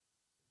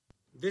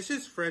This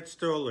is Fred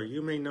Stoller.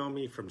 You may know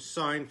me from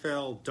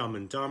Seinfeld, Dumb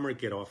and Dumber,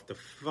 Get Off the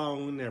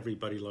Phone,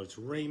 Everybody Loves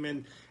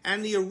Raymond,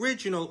 and the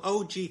original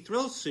OG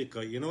Thrill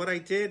Seeker. You know what I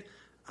did?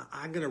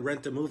 I'm going to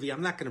rent a movie.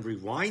 I'm not going to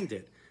rewind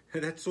it.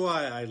 That's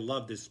why I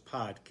love this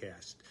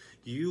podcast.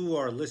 You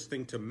are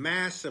listening to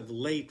Massive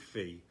Late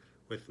Fee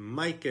with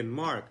Mike and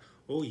Mark.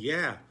 Oh,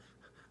 yeah.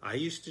 I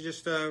used to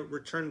just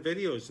return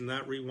videos and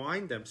not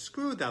rewind them.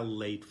 Screw that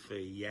late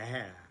fee,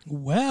 yeah.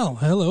 Well,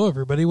 hello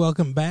everybody.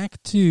 Welcome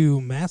back to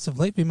Massive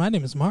Late Fee. My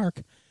name is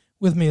Mark.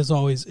 With me, as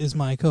always, is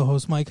my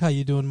co-host Mike. How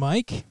you doing,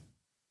 Mike?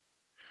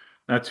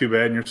 Not too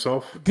bad. And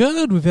yourself?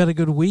 Good. We've had a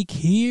good week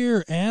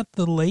here at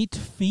the Late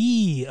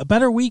Fee. A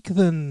better week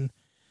than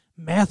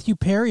Matthew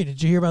Perry.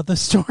 Did you hear about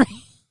this story?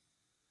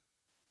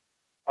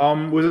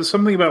 Was it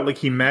something about like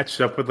he matched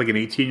up with like an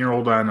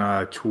 18-year-old on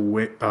I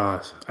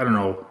don't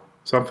know,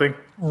 something?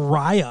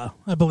 Raya,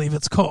 I believe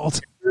it's called.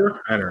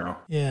 I don't know.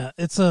 Yeah,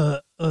 it's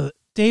a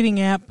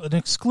dating app, an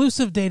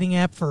exclusive dating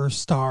app for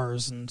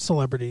stars and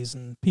celebrities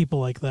and people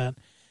like that.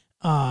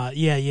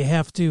 Yeah, you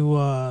have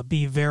to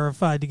be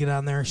verified to get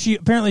on there. She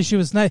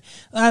was nice.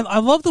 I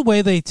love the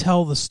way they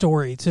tell the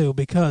story too,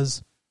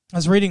 because I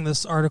was reading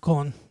this article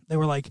and they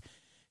were like,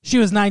 she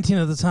was 19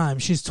 at the time,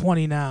 she's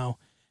 20 now,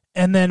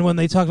 and then when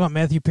they talked about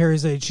Matthew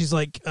Perry's age, she's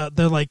like,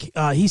 they're like,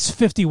 he's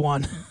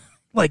 51.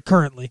 Like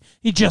currently,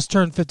 he just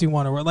turned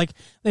 51 or like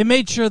they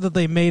made sure that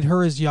they made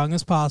her as young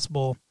as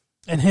possible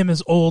and him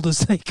as old as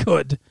they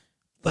could,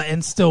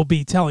 and still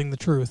be telling the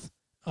truth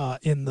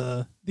in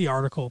the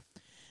article.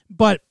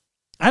 But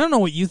I don't know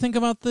what you think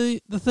about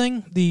the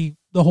thing, the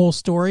whole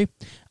story.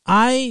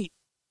 I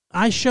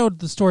showed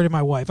the story to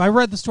my wife. I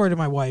read the story to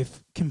my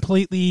wife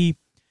completely.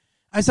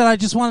 I said, I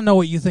just want to know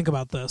what you think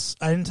about this.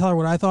 I didn't tell her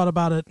what I thought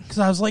about it because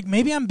I was like,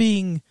 maybe I'm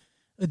being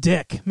a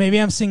dick. Maybe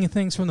I'm seeing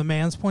things from the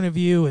man's point of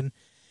view and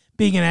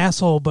being an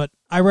asshole, but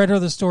I read her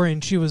the story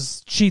and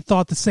she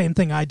thought the same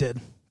thing I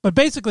did. But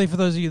basically, for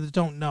those of you that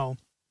don't know,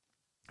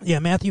 yeah,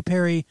 Matthew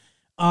Perry,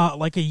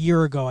 like a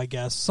year ago, I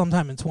guess,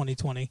 sometime in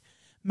 2020,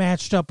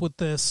 matched up with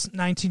this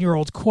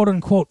 19-year-old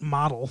quote-unquote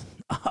model.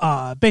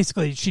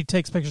 Basically, she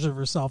takes pictures of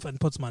herself and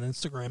puts them on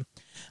Instagram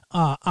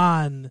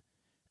on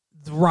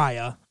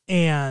Raya,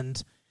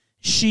 and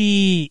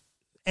she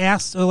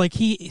asked, or like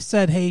he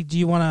said, hey, do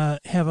you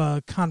want to have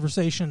a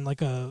conversation,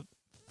 like a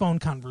phone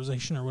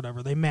conversation or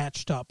whatever? They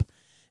matched up,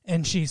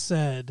 and she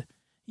said,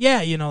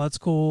 yeah, that's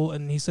cool.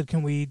 And he said,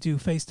 can we do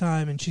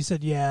FaceTime? And she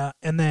said, yeah.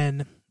 And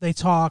then they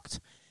talked,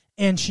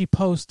 and she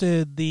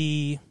posted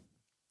the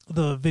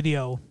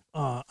video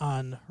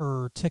on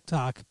her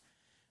TikTok,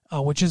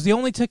 which is the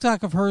only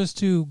TikTok of hers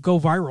to go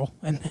viral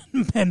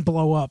and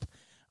blow up.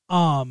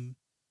 And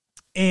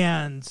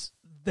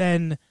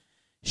then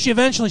she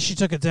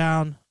took it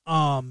down.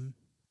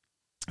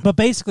 But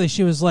basically,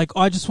 she was like,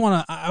 "Oh,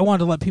 I wanted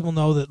to let people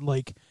know that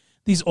like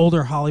these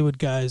older Hollywood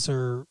guys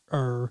are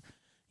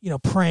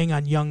preying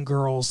on young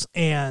girls,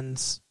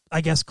 and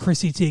I guess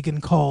Chrissy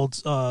Teigen called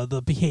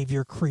the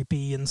behavior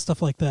creepy and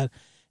stuff like that."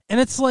 And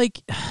it's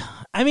like,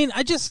 I mean,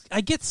 I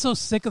get so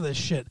sick of this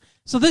shit.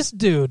 So this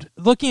dude,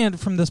 looking at it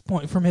from his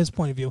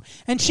point of view,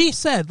 and she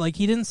said like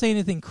he didn't say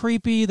anything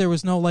creepy. There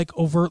was no like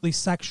overtly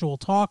sexual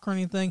talk or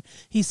anything.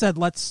 He said,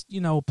 let's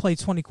play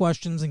 20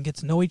 questions and get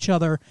to know each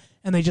other.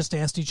 And they just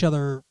asked each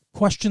other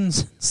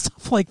questions and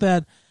stuff like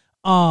that.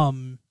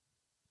 And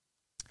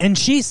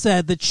she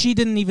said that she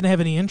didn't even have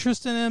any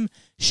interest in him.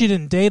 She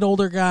didn't date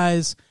older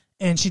guys,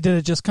 and she did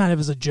it just kind of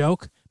as a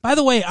joke. By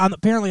the way,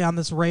 apparently on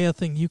this Raya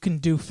thing, you can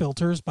do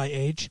filters by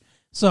age.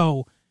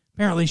 So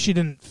apparently she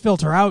didn't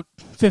filter out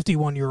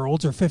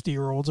 51-year-olds or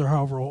 50-year-olds or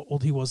however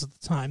old he was at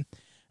the time,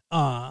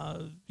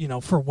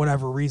 for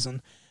whatever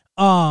reason.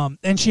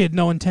 And she had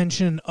no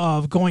intention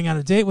of going on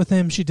a date with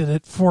him. She did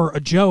it for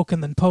a joke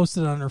and then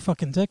posted it on her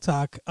fucking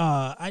TikTok.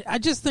 I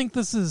just think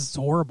this is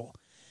horrible.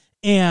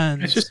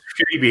 And it's just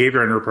shitty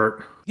behavior on her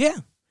part. Yeah.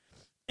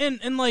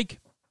 And like,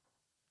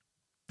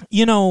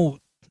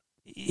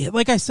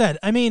 like I said,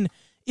 I mean,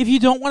 if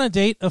you don't want to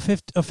date a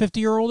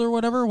 50-year-old or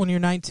whatever when you're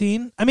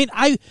 19, I mean,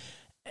 I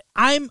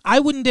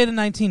wouldn't date a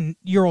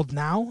 19-year-old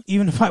now,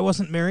 even if I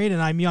wasn't married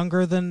and I'm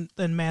younger than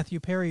Matthew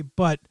Perry,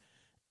 but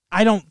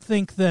I don't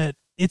think that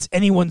it's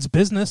anyone's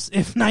business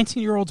if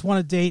 19-year-olds want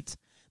to date.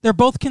 They're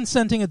both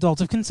consenting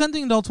adults. If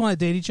consenting adults want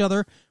to date each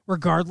other,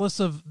 regardless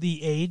of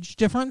the age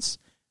difference,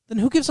 then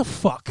who gives a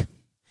fuck?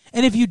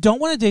 And if you don't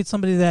want to date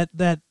somebody that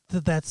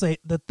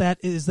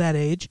is that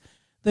age,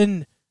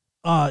 then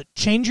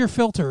change your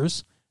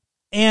filters.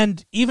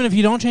 And even if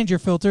you don't change your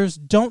filters,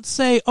 don't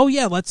say, "Oh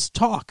yeah, let's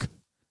talk."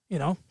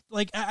 I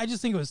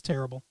just think it was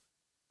terrible.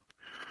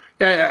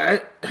 Yeah,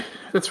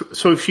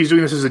 so if she's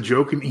doing this as a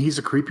joke and he's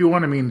a creepy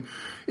one, I mean,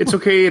 it's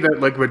okay that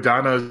like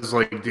Madonna is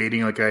like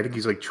dating like I think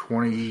he's like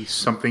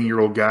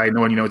 20-something-year-old guy.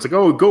 No one, it's like,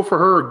 oh, go for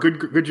her,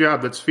 good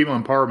job. That's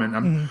female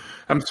empowerment.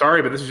 I'm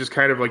sorry, but this is just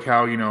kind of like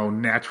how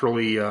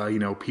naturally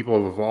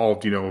people have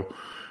evolved.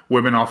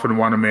 women often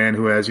want a man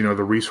who has,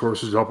 the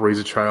resources to help raise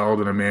a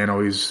child, and a man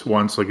always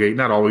wants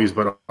not always,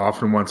 but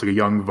often wants like a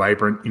young,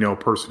 vibrant,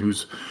 person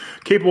who's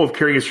capable of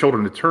carrying his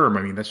children to term.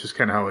 I mean, that's just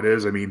kind of how it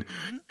is. I mean,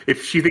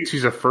 if she thinks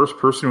she's the first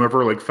person who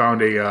ever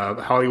found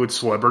a Hollywood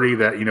celebrity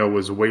that,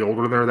 was way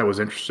older than her that was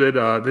interested,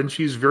 then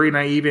she's very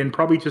naive and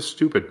probably just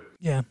stupid.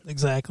 Yeah,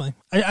 exactly.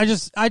 I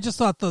just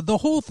thought the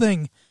whole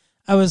thing,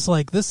 I was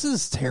like, this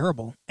is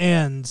terrible.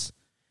 And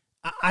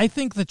I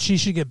think that she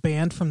should get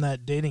banned from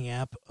that dating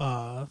app,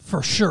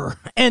 for sure.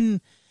 And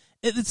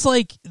it's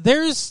like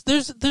there's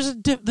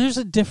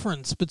a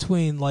difference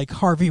between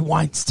Harvey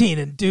Weinstein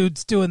and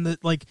dudes doing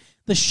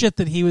the shit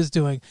that he was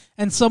doing,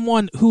 and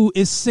someone who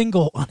is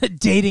single on a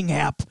dating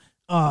app,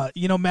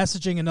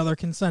 messaging another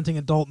consenting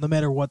adult, no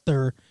matter what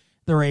their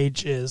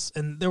age is.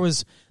 And there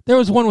was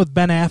one with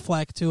Ben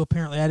Affleck too.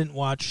 Apparently, I didn't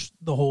watch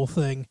the whole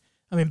thing.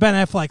 I mean, Ben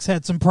Affleck's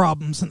had some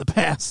problems in the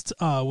past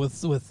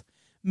with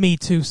Me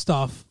Too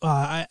stuff.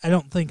 I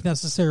don't think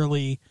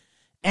necessarily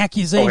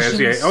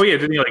accusations. Oh yeah,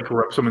 didn't he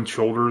rub someone's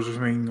shoulders or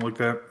something like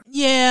that?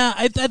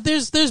 Yeah,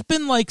 there's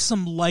been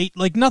some light,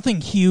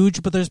 nothing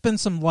huge, but there's been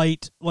some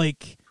light,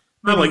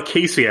 not like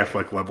Casey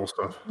Affleck level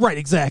stuff. Right,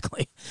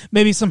 exactly.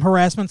 Maybe some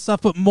harassment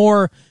stuff, but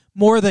more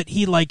that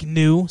he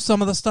knew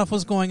some of the stuff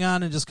was going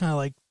on and just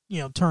kind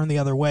of turned the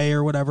other way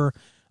or whatever.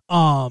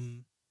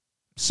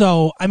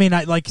 So I mean,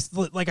 I like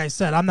I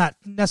said, I'm not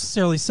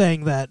necessarily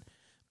saying that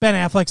Ben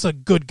Affleck's a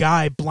good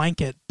guy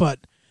blanket, but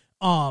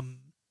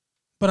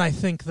I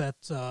think that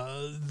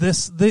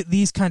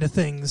these kind of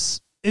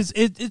things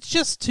it's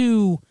just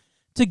to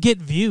get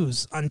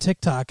views on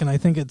TikTok, and I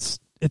think it's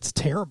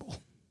terrible.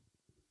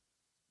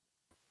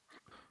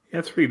 Yeah,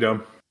 it's pretty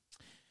dumb.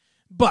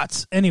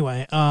 But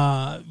anyway,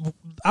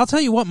 I'll tell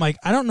you what, Mike.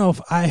 I don't know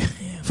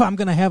if I'm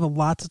going to have a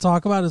lot to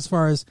talk about as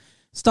far as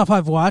stuff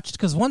I've watched,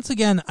 because once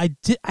again,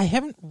 I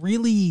haven't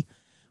really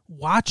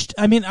watched.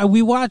 I mean,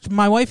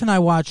 my wife and I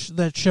watched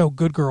that show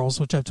Good Girls,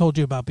 which I've told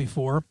you about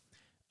before,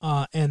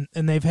 and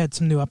they've had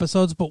some new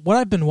episodes. But what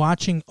I've been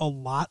watching a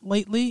lot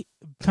lately,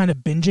 kind of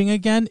binging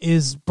again,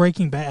 is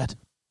Breaking Bad.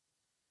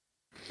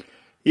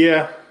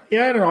 Yeah, I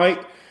don't know. I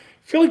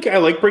feel like I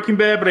like Breaking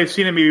Bad, but I've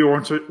seen it maybe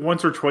once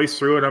or twice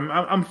through, and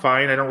I'm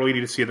fine. I don't really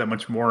need to see it that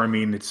much more. I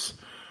mean,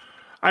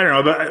 I don't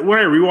know. But when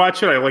I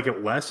rewatch it, I like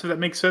it less. If that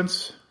makes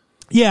sense.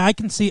 Yeah, I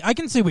can see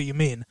what you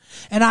mean.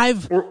 And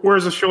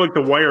whereas a show like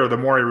The Wire, the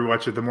more I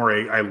rewatch it, the more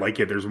I like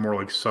it. There's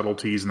more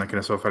subtleties and that kind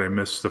of stuff that I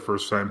missed the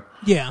first time.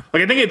 Yeah,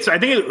 I think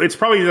it's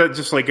probably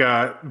just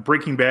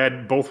Breaking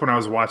Bad. Both when I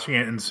was watching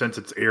it and since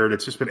it's aired,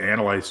 it's just been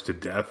analyzed to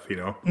death.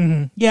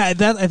 Mm-hmm. Yeah,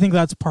 I think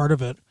that's part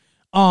of it.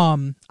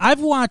 I've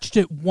watched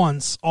it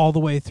once all the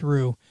way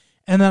through,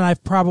 and then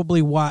I've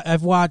probably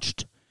I've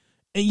watched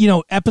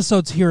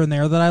episodes here and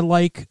there that I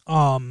like.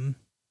 A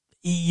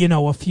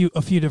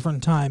few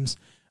different times.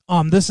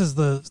 This is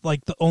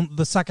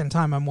the second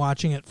time I'm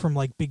watching it from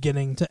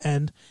beginning to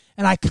end,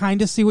 and I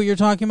kind of see what you're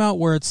talking about,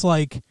 where it's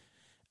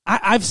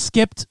I've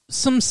skipped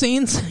some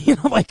scenes, I'm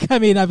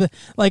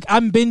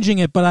binging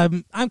it,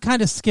 but I'm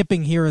kind of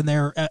skipping here and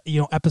there,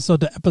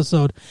 episode to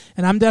episode,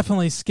 and I'm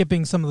definitely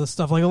skipping some of the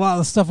stuff, a lot of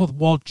the stuff with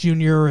Walt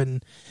Jr.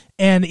 and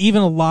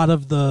even a lot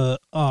of the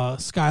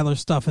Skyler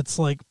stuff. It's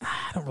I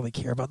don't really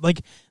care about.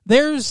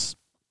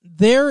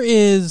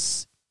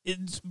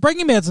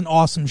 Breaking Bad's an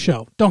awesome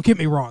show. Don't get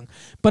me wrong,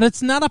 but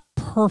it's not a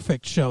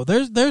perfect show.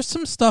 There's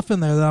some stuff in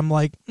there that I'm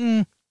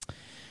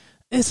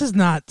this is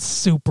not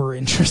super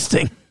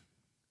interesting.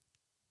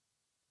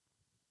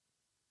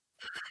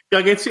 Yeah,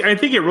 I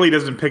think it really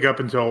doesn't pick up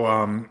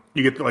until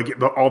you get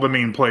all the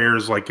main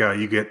players.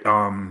 You get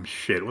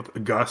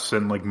with Gus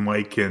and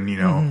Mike and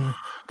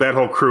that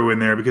whole crew in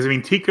there. Because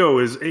Tico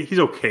he's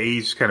okay.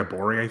 He's kind of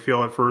boring. I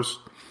feel at first,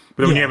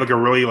 but then when you have a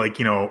really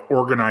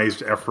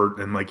organized effort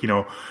and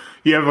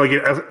you have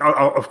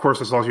of course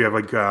as long as you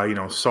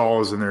have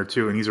Saul is in there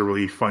too, and he's a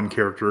really fun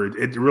character.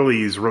 It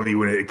really is when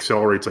it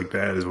accelerates like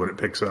that is when it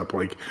picks up.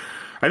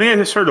 I think I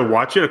just started to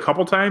watch it a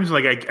couple times.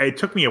 It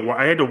took me a while.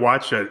 I had to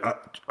watch it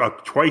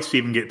twice to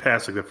even get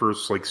past the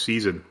first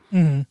season.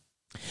 Mm-hmm.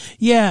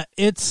 Yeah,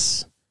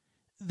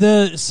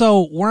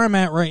 so where I'm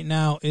at right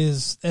now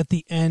is at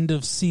the end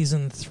of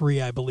season 3,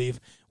 I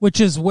believe,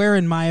 which is where,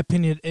 in my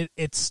opinion,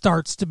 it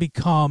starts to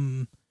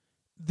become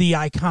the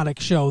iconic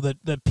show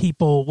that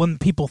people, when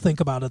people think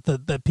about it,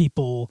 that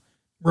people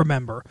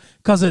remember,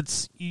 because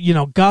it's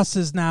Gus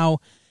is now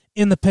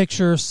in the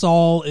picture.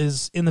 Saul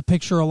is in the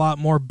picture a lot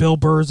more. Bill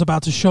Burr's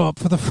about to show up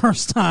for the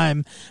first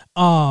time.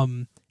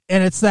 And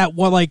it's that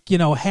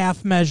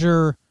half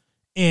measure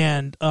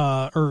and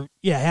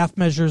half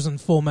measures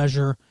and full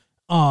measure.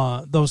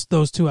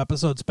 Those two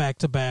episodes back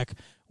to back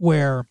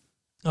where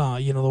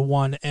the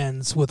one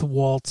ends with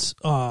Walt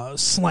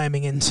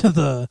slamming into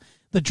the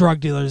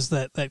drug dealers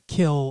that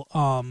kill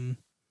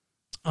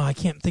I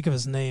can't think of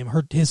his name.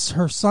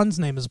 Her son's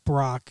name is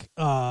Brock.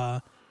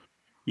 I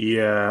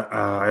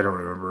don't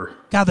remember.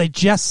 God, they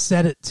just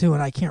said it too,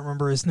 and I can't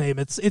remember his name.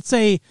 It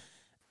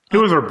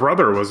was her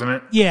brother, wasn't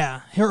it?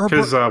 Yeah,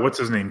 because what's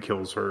his name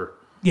kills her.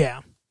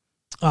 Yeah.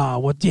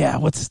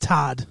 What's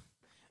Todd?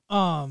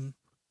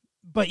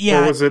 But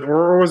yeah,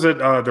 or was it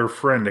their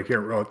friend? I can't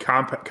remember.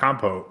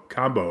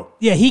 Combo.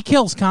 Yeah, he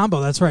kills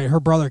Combo. That's right.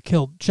 Her brother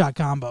shot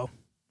Combo.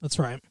 That's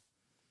right.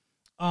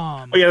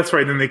 Oh yeah, that's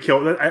right. Then they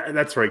kill.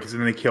 That's right, because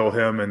then they kill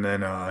him, and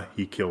then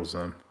he kills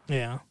them.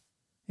 Yeah,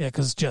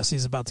 because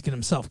Jesse's about to get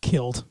himself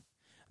killed.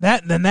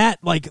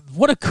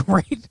 What a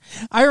great.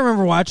 I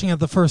remember watching it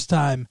the first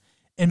time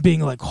and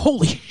being like,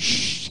 "Holy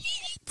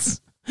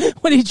shit!"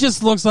 When he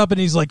just looks up and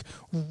he's like,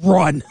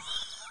 "Run!"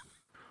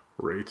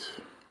 Right.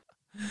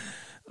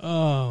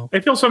 Oh,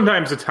 I feel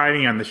sometimes the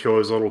timing on the show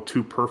is a little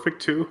too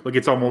perfect too. Like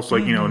it's almost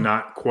like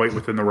not quite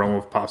within the realm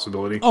of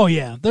possibility. Oh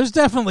yeah, there's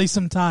definitely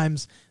some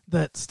times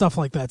that stuff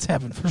like that's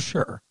happened for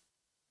sure.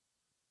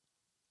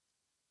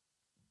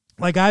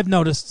 Like I've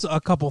noticed a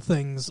couple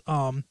things,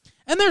 and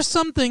there's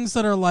some things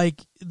that are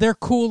like they're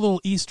cool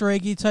little Easter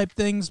eggy type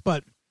things,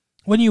 but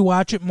when you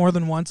watch it more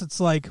than once, it's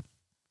like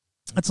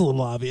it's a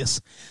little obvious.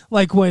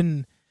 Like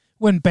when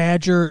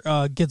Badger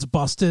gets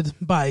busted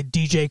by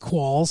DJ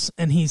Qualls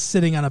and he's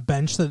sitting on a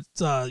bench that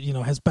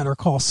has Better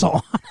Call Saul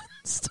on it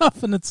and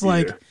stuff, and it's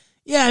like,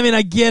 yeah, I mean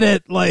I get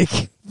it,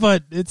 like,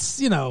 but it's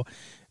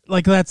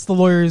like that's the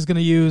lawyer he's going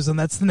to use, and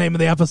that's the name of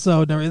the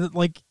episode, and everything.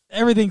 Like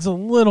everything's a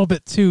little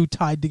bit too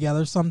tied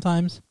together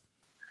sometimes.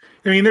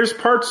 I mean, there's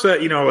parts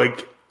that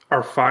like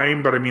are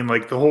fine, but I mean,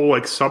 like the whole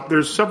like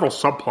there's several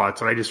subplots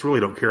that I just really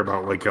don't care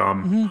about. Like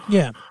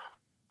yeah.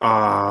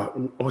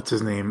 What's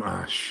his name?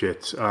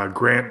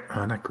 Grant,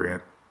 not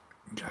Grant.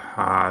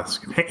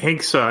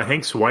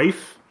 Hank's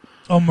wife.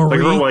 Oh, Marie.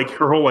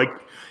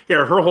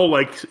 Her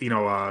whole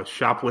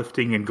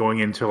shoplifting and going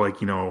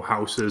into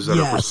houses that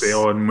are for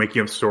sale and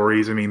making up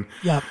stories. I mean,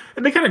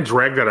 and they kind of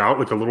drag that out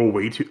like a little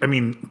way too. I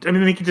mean,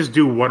 they could just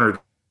do one or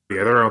the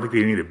other. I don't think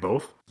they needed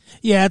both.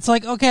 Yeah, it's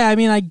like, okay, I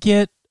mean, I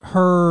get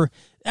her.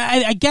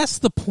 I guess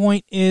the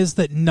point is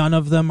that none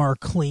of them are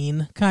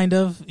clean, kind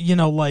of. Sure,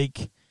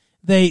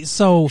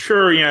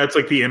 yeah, it's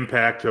like the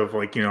impact of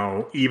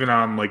even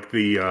on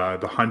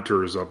the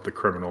hunters of the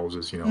criminals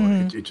is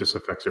it just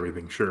affects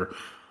everything. Sure.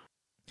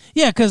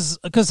 Yeah,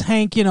 because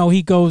Hank,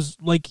 he goes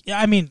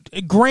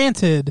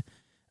granted,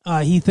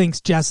 he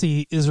thinks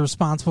Jesse is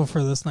responsible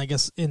for this, and I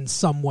guess in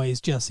some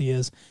ways Jesse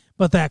is.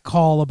 But that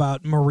call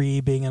about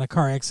Marie being in a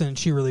car accident,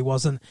 she really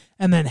wasn't.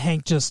 And then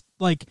Hank just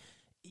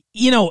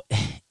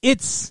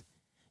it's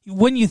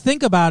when you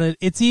think about it,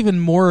 it's even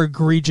more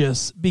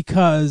egregious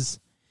because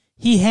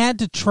he had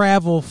to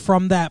travel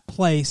from that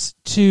place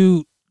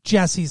to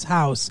Jesse's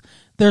house.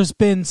 There's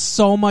been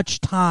so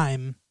much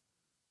time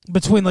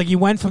between, he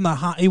went from the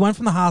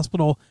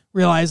hospital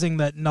realizing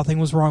that nothing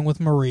was wrong with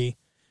Marie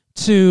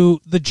to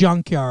the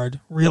junkyard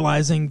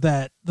realizing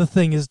that the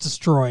thing is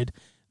destroyed,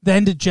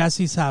 then to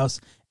Jesse's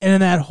house, and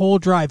in that whole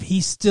drive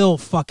he still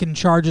fucking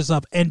charges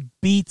up and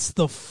beats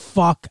the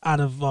fuck out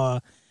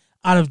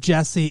of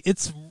Jesse.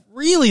 It's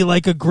really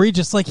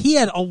egregious. He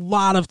had a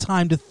lot of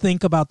time to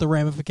think about the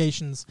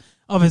ramifications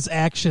of his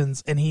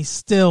actions, and he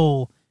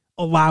still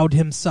allowed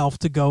himself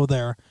to go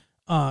there.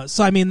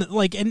 So I mean,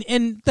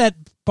 and that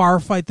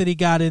bar fight that he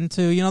got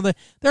into,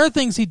 there are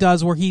things he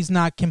does where he's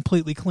not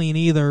completely clean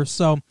either.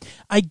 So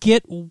I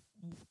get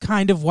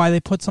kind of why they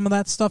put some of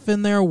that stuff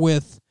in there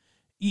with,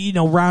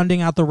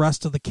 rounding out the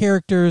rest of the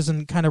characters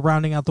and kind of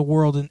rounding out the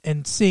world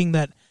and seeing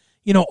that,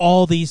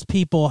 all these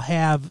people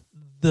have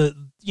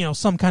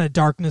some kind of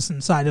darkness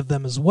inside of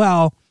them as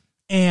well.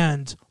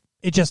 And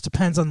it just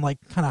depends on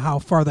kind of how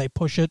far they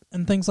push it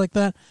and things like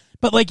that.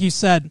 But like you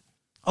said,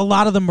 a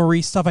lot of the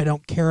Marie stuff I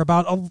don't care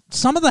about.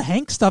 Some of the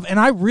Hank stuff, and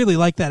I really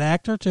like that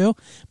actor too,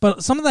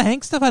 but some of the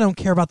Hank stuff I don't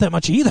care about that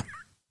much either.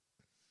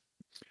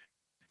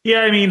 Yeah,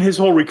 I mean, his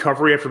whole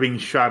recovery after being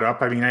shot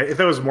up, I mean, if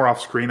that was more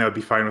off screen, that would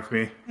be fine with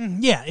me.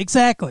 Yeah,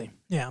 exactly.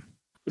 Yeah.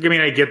 I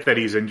mean, I get that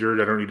he's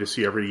injured. I don't need to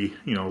see every,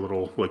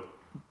 little,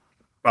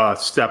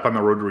 step on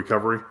the road to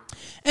recovery.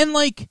 And,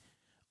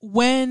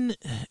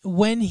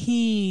 when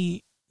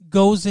he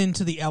goes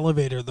into the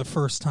elevator the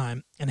first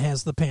time and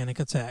has the panic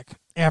attack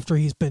after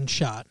he's been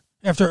shot,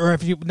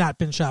 if you've not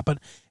been shot, but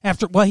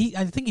after,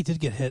 I think he did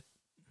get hit.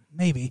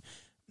 Maybe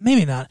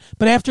not.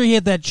 But after he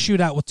had that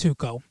shootout with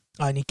Tuco,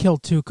 and he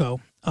killed Tuco,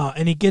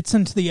 and he gets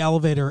into the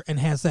elevator and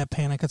has that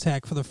panic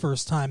attack for the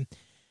first time,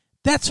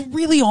 that's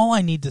really all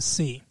I need to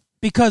see.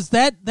 Because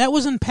that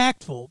was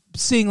impactful,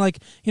 seeing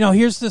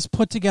here's this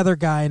put together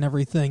guy and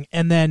everything,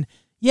 and then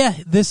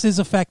this is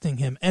affecting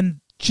him,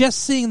 and just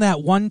seeing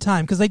that one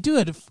time, because they do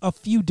it a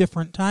few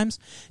different times,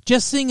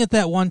 just seeing it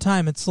that one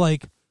time, it's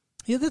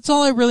that's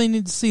all I really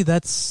need to see.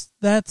 That's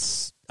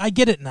I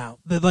get it now.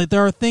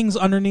 There are things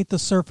underneath the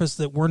surface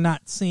that we're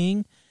not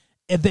seeing,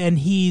 and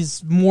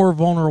he's more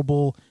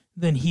vulnerable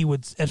than he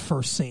would at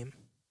first seem.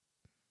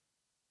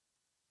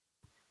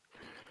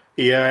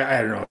 Yeah,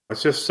 I don't know.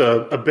 It's just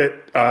a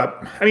bit.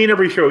 I mean,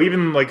 every show,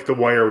 even The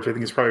Wire, which I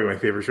think is probably my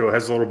favorite show,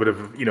 has a little bit of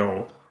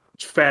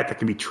fat that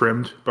can be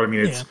trimmed. But I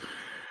mean, it's. Yeah.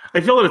 I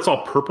feel that it's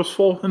all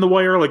purposeful in The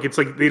Wire. It's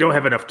they don't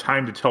have enough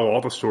time to tell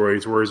all the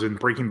stories. Whereas in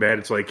Breaking Bad,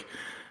 it's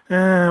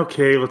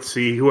okay, let's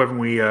see, who haven't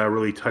we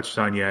really touched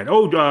on yet?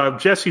 Oh,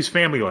 Jesse's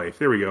family life.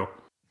 There we go.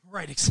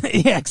 Right.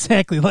 Yeah,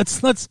 exactly. Let's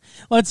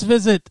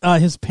visit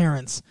his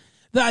parents.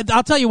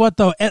 I'll tell you what,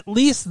 though. At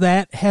least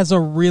that has a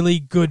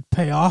really good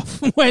payoff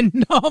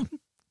when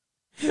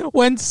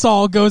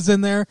Saul goes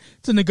in there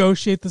to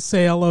negotiate the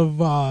sale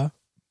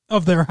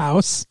of their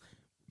house.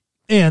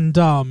 And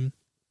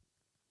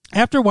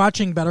after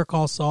watching Better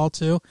Call Saul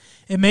too,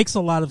 it makes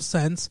a lot of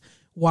sense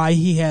why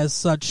he has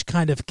such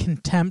kind of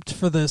contempt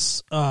for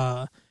this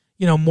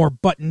more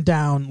buttoned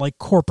down, like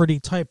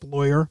corporate-y type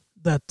lawyer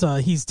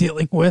that he's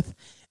dealing with.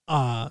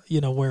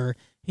 Where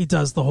he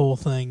does the whole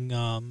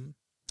thing.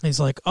 He's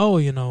like, oh,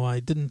 I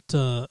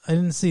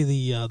didn't see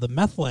the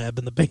meth lab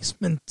in the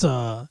basement,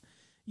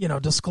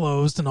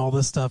 disclosed and all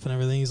this stuff and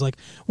everything. He's like,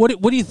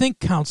 what do you think,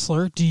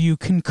 counselor? Do you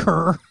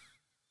concur?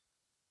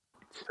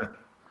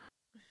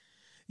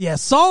 Yeah,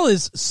 Saul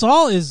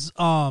is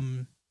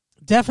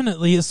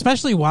definitely,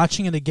 especially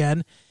watching it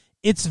again,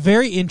 it's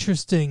very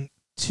interesting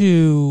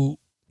to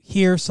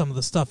hear some of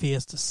the stuff he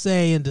has to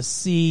say and to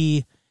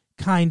see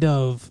kind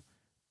of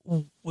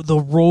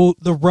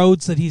the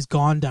roads that he's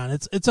gone down.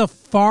 It's a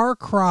far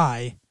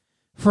cry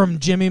from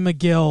Jimmy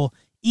McGill,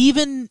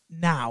 even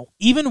now,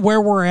 even where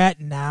we're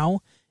at now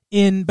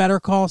in Better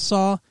Call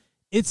Saul.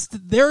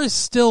 There is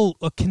still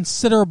a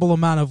considerable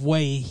amount of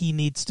way he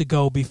needs to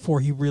go before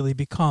he really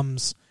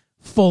becomes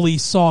fully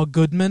Saul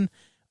Goodman.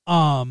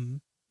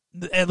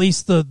 At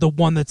least the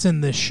one that's in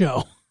this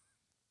show.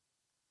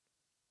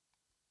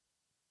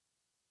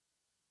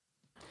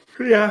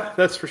 Yeah,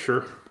 that's for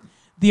sure.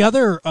 The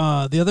other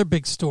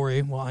big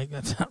story, well,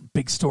 that's not a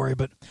big story,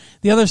 but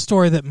the other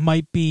story that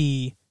might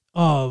be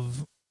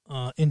of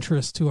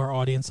interest to our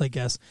audience, I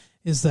guess,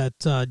 is that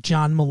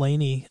John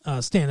Mulaney,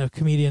 stand-up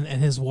comedian,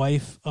 and his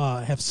wife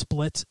have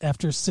split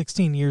after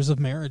 16 years of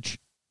marriage.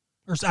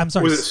 Or I'm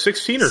sorry, was it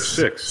 16 or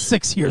 6?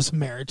 6 years of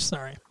marriage.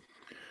 Sorry.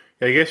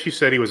 Yeah, I guess you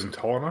said he wasn't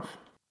tall enough.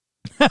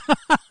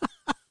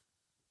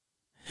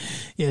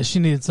 Yeah, she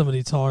needed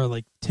somebody taller,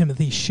 like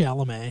Timothy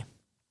Chalamet.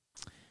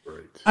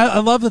 Right. I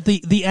love that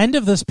the end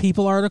of this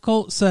People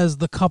article says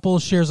the couple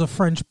shares a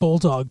French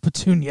bulldog,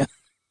 Petunia,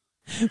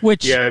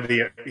 which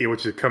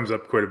which it comes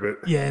up quite a bit.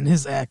 Yeah, in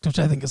his act, which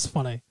I think is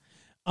funny.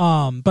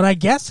 But I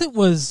guess it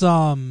was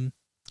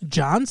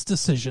John's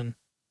decision.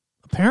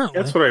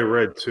 Apparently, that's what I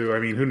read too. I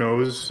mean, who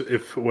knows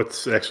if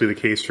what's actually the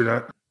case or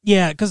not?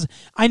 Yeah, because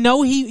I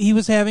know he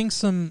was having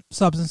some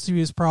substance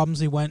abuse problems.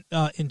 He went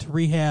into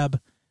rehab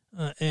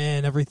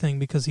and everything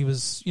because he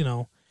was,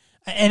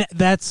 and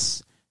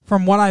that's,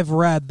 from what I've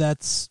read,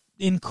 that's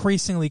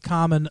increasingly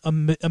common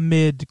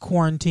amid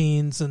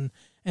quarantines and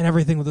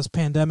everything with this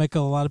pandemic. A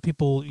lot of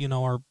people,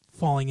 are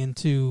falling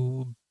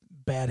into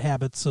bad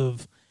habits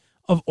of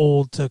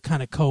old to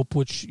kind of cope,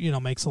 which,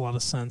 makes a lot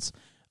of sense.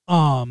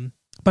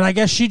 But I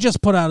guess she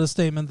just put out a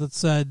statement that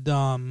said,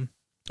 John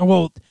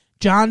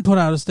put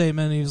out a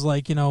statement, and he was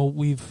like,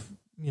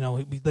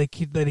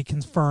 that he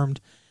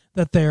confirmed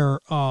that they're,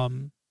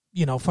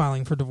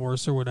 filing for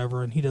divorce or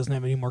whatever, and he doesn't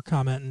have any more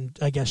comment. And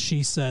I guess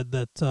she said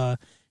that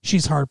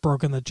she's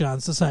heartbroken that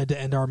John's decided to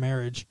end our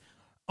marriage.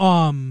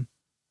 So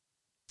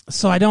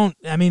I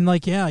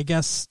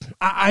guess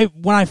I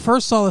when I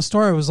first saw the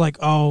story, I was like,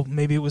 oh,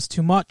 maybe it was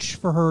too much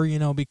for her,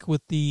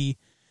 with the,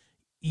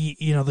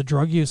 the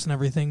drug use and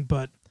everything.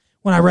 But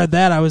when I read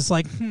that, I was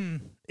like,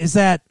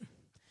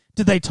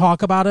 did they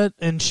talk about it?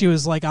 And she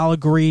was like, I'll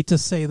agree to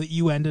say that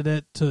you ended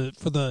it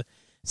for the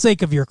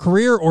sake of your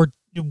career, or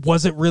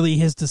was it really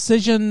his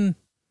decision?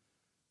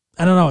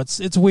 I don't know.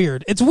 It's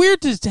weird. It's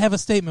weird to have a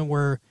statement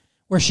where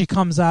she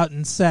comes out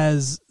and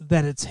says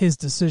that it's his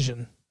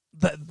decision.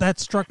 That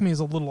struck me as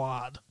a little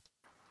odd.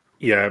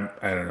 Yeah,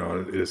 I don't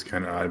know. It is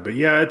kind of odd, but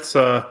yeah, it's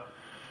I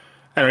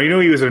don't know.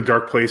 He was in a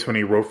dark place when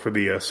he wrote for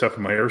the Seth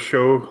Meyers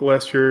show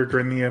last year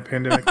during the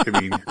pandemic. I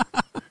mean,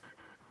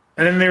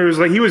 and then there was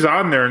he was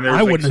on there, and there was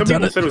some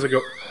people said it was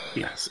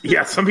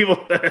some people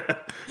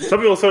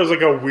said it was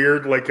like a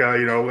weird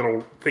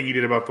little thing he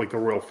did about the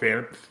royal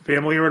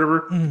family or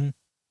whatever. Mm-hmm.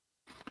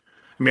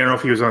 I mean, I don't know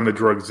if he was on the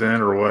drugs then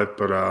or what,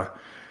 but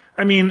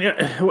I mean,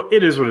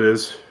 it is what it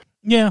is.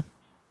 Yeah.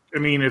 I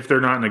mean, if they're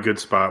not in a good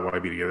spot, why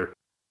be together?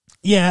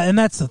 Yeah, and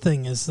that's the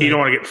thing is you don't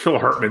want to get Phil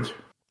Hartman,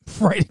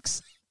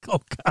 right? Oh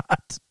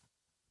God.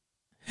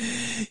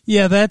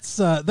 Yeah, that's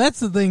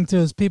the thing too.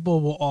 Is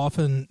people will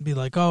often be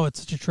like, "Oh,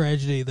 it's such a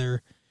tragedy.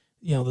 They're,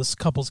 this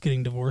couple's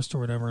getting divorced or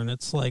whatever," and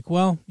it's like,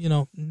 well,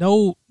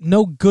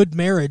 no good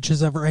marriage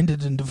has ever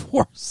ended in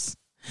divorce.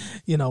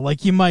 You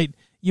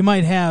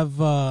might have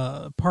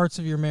parts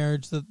of your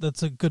marriage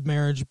that's a good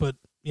marriage, but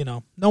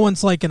no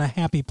one's in a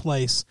happy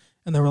place.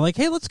 And they were like,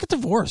 hey, let's get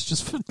divorced.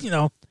 Just,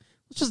 let's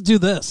just do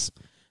this.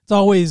 It's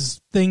always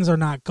things are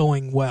not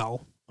going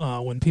well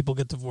when people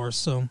get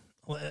divorced. So,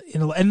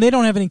 and they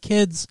don't have any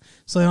kids,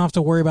 so they don't have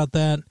to worry about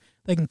that.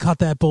 They can cut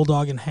that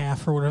bulldog in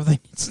half or whatever they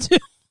need to do.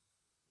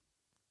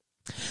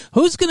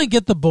 Who's going to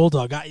get the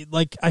bulldog?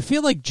 I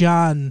feel like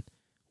John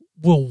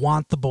will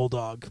want the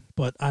bulldog,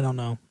 but I don't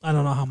know. I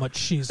don't know how much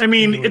she's... I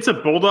mean, it's a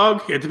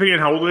bulldog. Depending on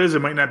how old it is, it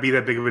might not be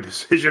that big of a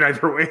decision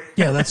either way.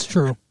 Yeah, that's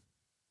true.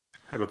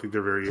 I don't think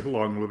they're very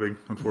long living,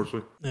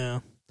 unfortunately. Yeah.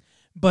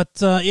 But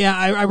yeah,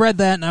 I read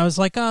that and I was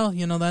like, oh,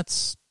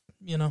 that's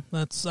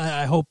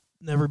I hope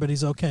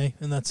everybody's okay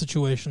in that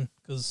situation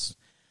because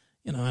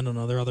I don't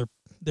know,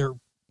 they're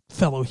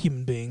fellow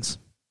human beings.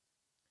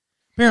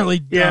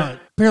 Apparently,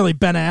 apparently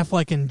Ben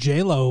Affleck and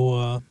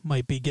J-Lo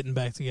might be getting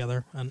back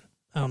together. And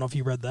I don't know if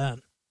you read that.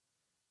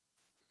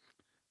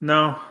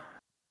 No,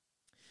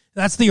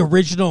 that's the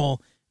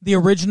original. The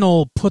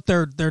original put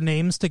their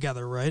names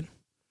together, right?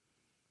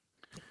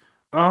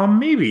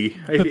 Maybe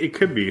it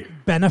could be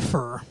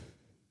Bennifer.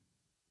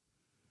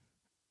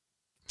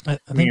 I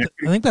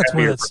think that's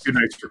where that's too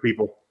nice for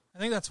people. I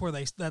think that's where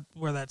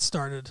that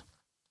started.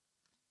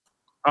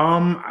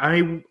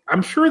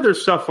 I'm sure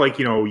there's stuff like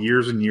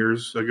years and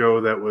years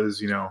ago that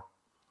was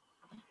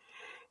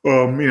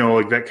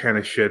like that kind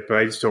of shit, but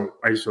I just don't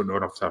know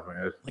it off the top of my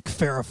head. Like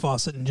Farrah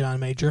Fawcett and John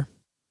Major.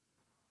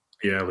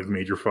 Yeah, like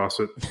Major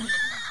Fawcett.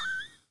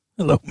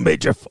 Hello,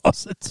 Major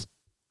Fawcett.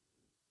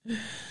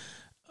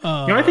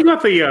 I think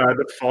about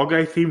the Fall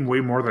Guy theme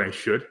way more than I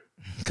should.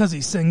 Because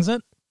he sings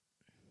it?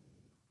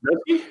 Does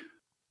he?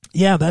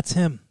 Yeah, that's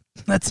him.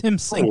 That's him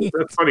singing. Oh,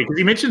 that's funny, because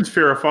he mentions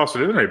Farrah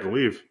Fawcett, didn't I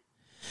believe?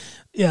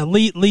 Yeah,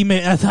 Lee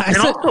May.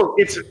 Also,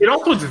 it's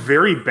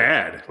very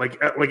bad, like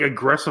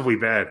aggressively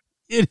bad.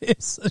 It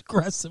is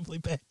aggressively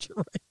bad. You're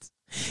right.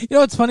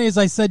 What's funny is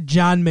I said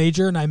John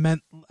Major, and I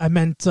meant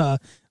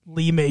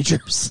Lee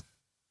Majors.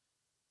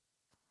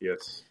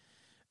 Yes.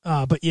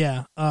 But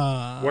yeah.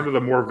 One of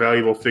the more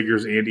valuable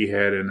figures Andy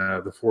had in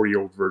the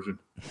 40-year-old version.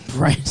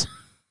 Right.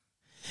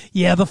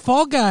 Yeah, the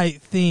Fall Guy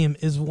theme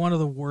is one of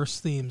the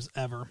worst themes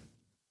ever.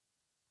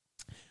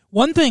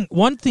 One theme.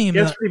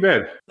 Yeah, it's pretty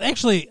bad.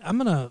 Actually, I'm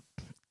gonna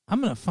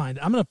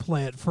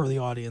play it for the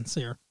audience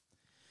here.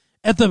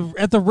 At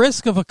the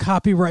risk of a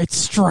copyright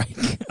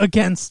strike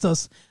against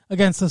this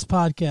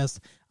podcast,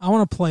 I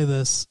want to play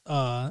this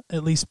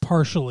at least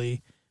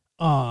partially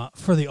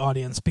for the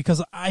audience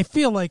because I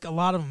feel like a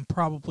lot of them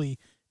probably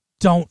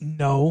don't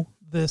know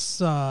this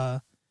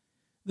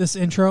this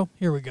intro.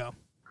 Here we go.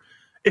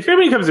 If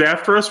anybody comes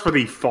after us for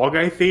the Fall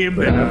Guy theme,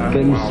 then I've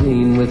been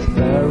seen with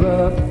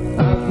Farrah.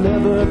 I've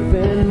never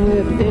been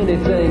with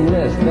anything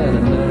less than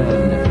a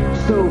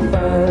 9. So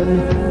fine.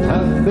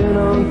 I've been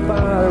on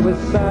fire with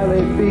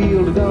Sally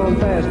Field, gone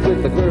fast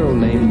with a girl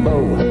named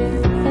Bo.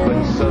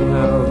 But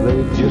somehow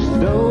they just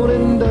don't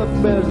end up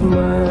as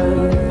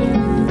mine.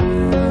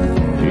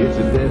 It's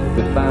a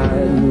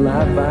death-defying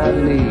life I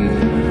lead.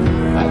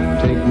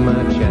 I take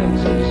my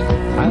chances.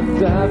 I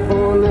die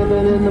for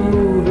living in the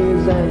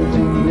movies and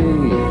TV.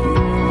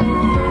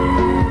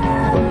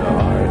 But the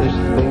hardest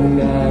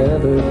thing I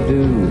ever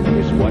do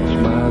is watch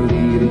my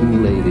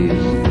leading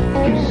ladies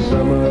kiss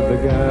some other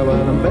guy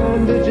while I'm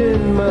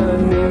bandaging my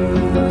knee.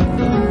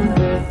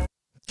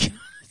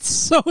 It's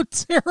so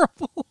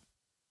terrible.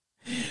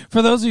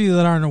 For those of you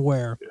that aren't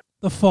aware,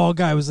 The Fall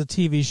Guy was a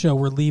TV show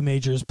where Lee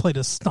Majors played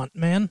a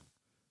stuntman.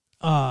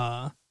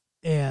 And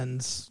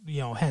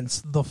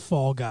hence The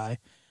Fall Guy.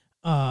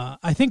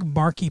 I think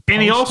Marky Post,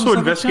 and he also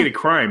investigated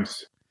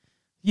crimes.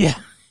 Yeah,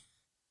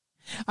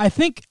 I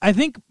think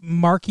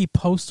Marky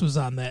Post was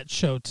on that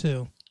show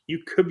too. You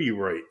could be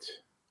right.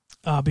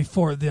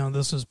 Before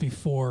this was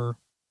before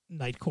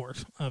Night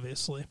Court,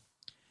 obviously.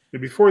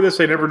 Before this,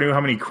 I never knew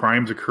how many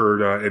crimes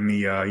occurred in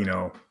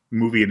the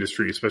movie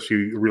industry,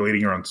 especially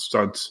relating around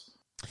stunts.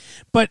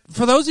 But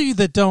for those of you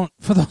that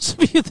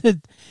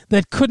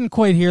that couldn't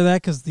quite hear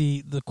that because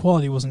the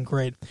quality wasn't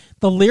great,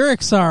 the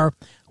lyrics are,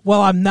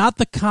 well, I'm not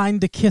the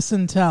kind to kiss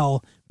and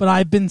tell, but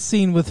I've been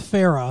seen with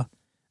Farrah.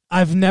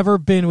 I've never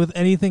been with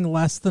anything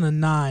less than a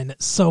 9,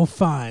 so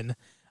fine.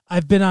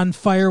 I've been on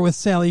fire with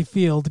Sally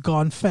Field,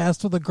 gone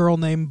fast with a girl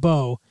named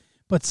Bo,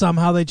 but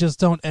somehow they just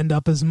don't end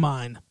up as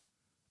mine.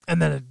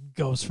 And then it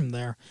goes from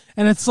there.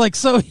 And it's like,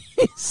 so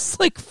he's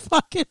like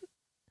fucking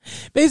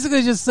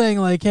basically just saying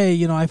like,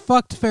 hey, I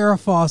fucked Farrah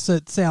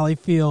Fawcett, Sally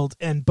Field,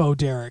 and Bo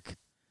Derek.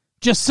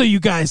 Just so you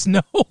guys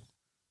know.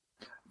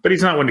 But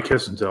he's not one to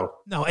kiss and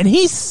tell. No, and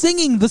he's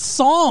singing the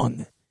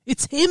song.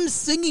 It's him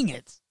singing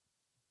it.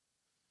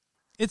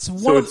 It's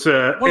one of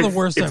the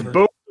worst ever.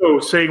 It's Bo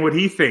saying what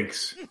he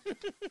thinks.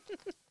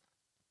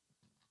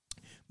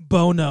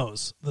 Bo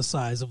knows the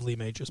size of Lee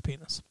Major's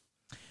penis.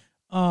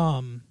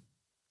 Hey,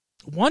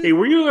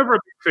 were you ever a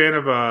big fan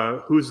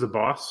of Who's the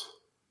Boss?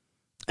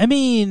 I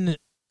mean,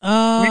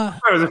 I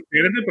was a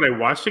fan of it, but I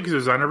watched it because it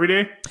was on every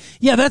day.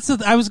 Yeah,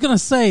 I was going to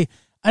say,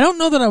 I don't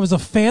know that I was a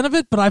fan of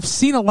it, but I've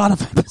seen a lot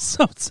of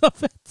episodes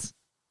of it.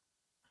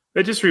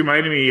 That just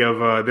reminded me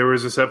of there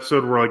was this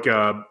episode where like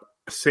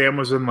Sam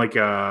was in like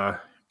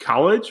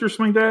college or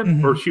something like that,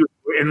 mm-hmm. or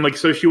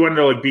so she wanted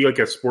to like be like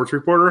a sports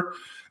reporter,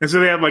 and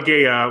so they had like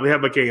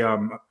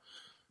a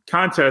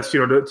contest,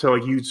 to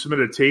like you submit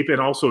a tape,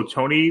 and also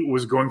Tony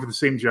was going for the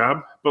same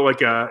job, but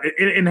like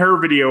in her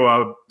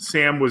video,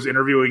 Sam was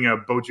interviewing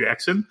Bo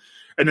Jackson,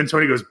 and then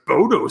Tony goes,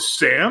 "Bo knows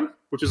Sam,"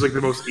 which is like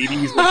the most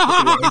 80s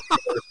like,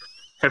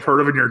 have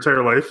heard of in your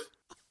entire life.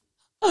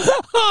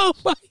 Oh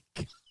my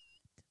god.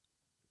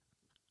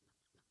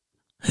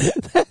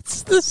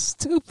 That's the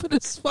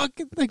stupidest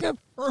fucking thing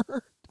I've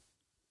heard.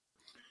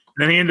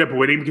 Then he ended up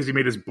winning because he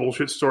made this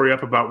bullshit story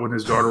up about when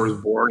his daughter was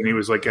born, and he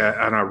was like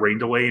on a rain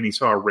delay, and he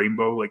saw a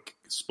rainbow like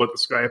split the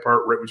sky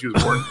apart right when she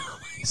was born.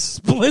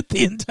 Split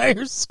the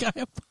entire sky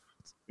apart.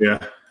 Yeah,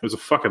 it was a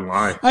fucking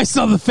lie. I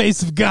saw the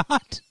face of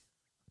God.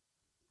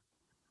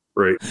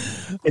 Right,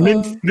 and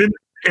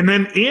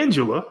then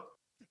Angela.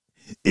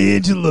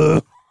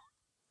 Angela.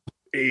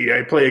 Hey,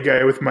 I play a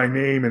guy with my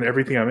name and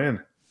everything I'm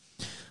in.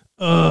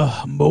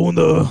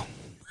 Mona.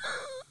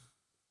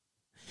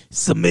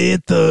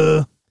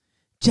 Samantha.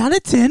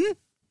 Jonathan.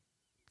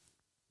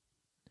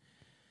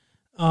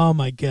 Oh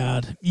my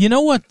God. You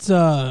know what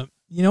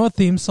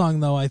theme song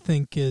though I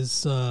think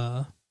is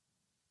and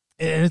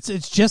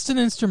it's just an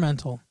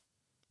instrumental,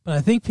 but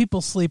I think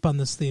people sleep on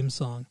this theme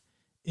song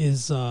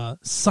is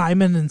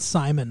Simon and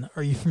Simon.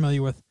 Are you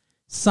familiar with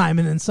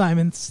Simon and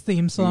Simon's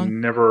theme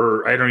song?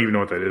 Never. I don't even know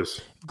what that is.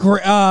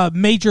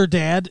 Major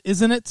Dad,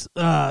 isn't it?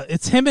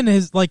 It's him and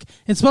his, like,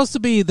 they're supposed to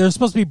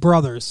be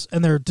brothers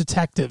and they're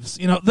detectives.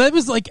 You know, that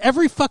was like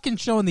every fucking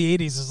show in the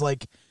 80s is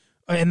like,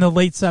 in the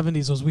late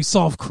 70s was we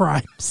solve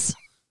crimes.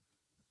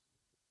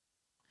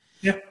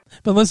 Yeah.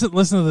 But listen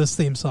to this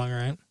theme song,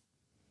 right?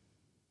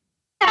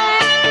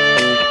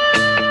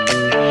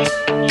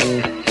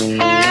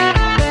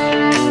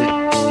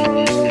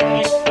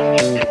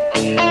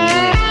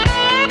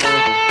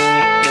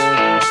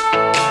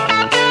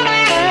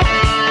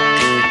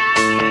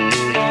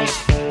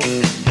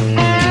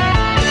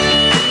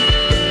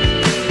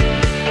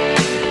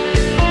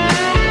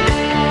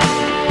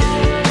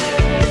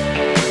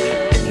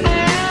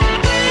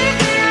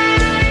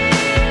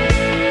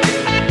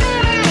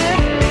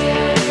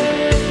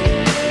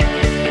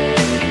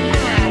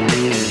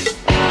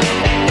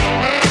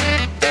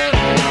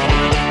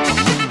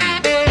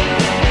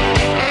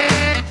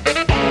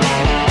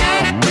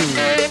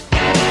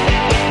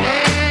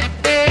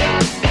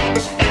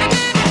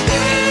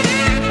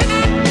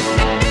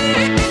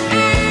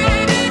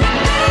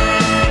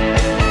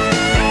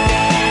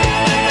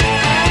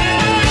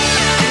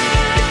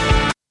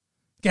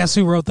 Guess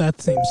who wrote that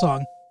theme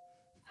song?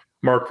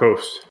 Mark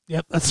Post.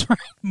 Yep, that's right.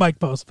 Mike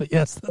Post, but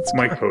yes, that's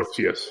Mike correct. Post.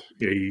 Yes,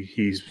 yeah,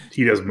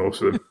 he does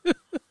most of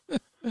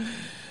them.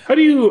 How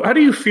do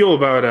you feel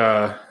about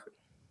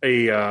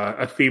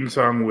a theme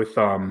song with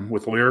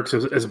lyrics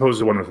as opposed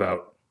to one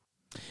without?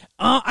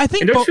 I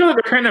think. And don't you feel like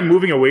they're kind of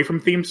moving away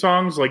from theme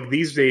songs? Like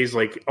these days,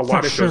 like a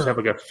lot of shows have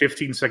like a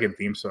 15-second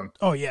theme song.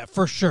 Oh yeah,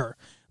 for sure.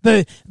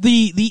 The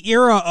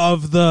era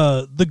of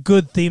the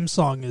good theme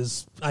song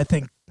is, I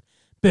think,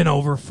 been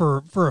over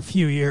for a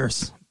few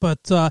years.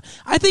 But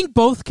I think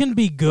both can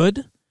be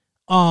good.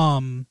 Yeah,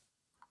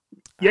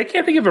 I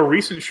can't think of a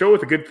recent show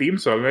with a good theme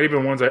song. Not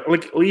even ones that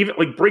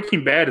even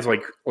Breaking Bad is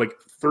like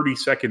 30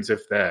 seconds,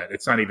 if that.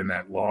 It's not even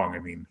that long. I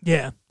mean,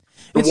 yeah.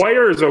 The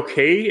Wire is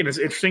okay, and it's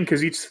interesting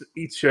because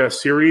each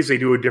series they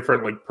do a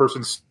different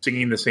person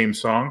singing the same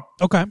song.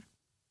 Okay.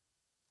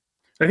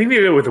 I think they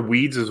did it with the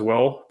Weeds as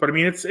well. But I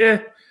mean, it's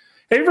Have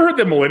you ever heard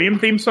the Millennium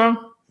theme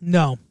song?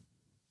 No.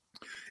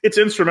 It's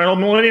instrumental.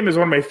 Millennium is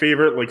one of my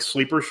favorite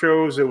sleeper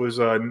shows. It was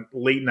a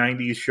late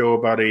 90s show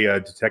about a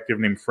detective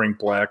named Frank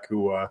Black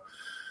who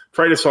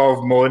tried to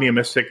solve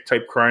millenniumistic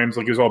type crimes.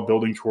 Like it was all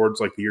building towards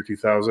the year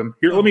 2000.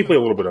 Here, let me play a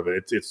little bit of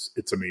it.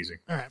 It's amazing.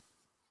 All right.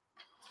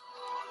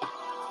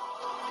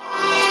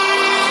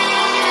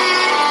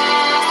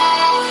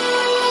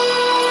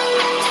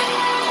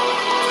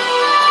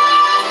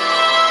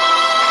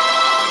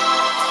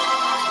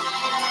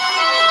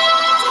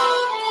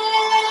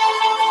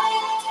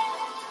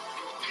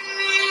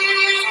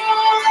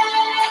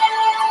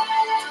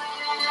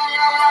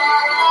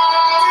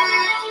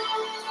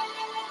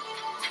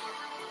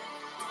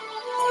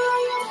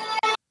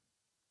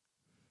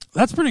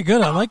 That's pretty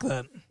good. I like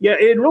that. Yeah,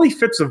 it really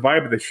fits the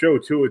vibe of the show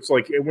too. It's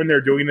like when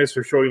they're doing this,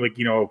 they're showing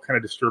kind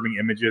of disturbing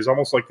images,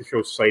 almost like the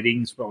show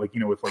Sightings, but with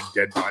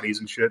dead bodies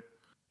and shit.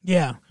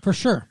 Yeah, for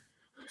sure.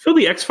 I feel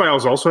the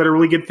X-Files also had a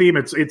really good theme.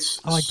 It's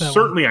like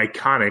certainly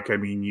iconic. I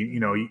mean,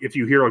 if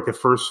you hear the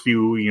first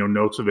few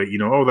notes of it,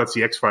 oh, that's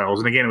the X-Files.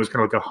 And again, it was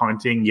kind of like a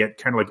haunting yet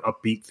kind of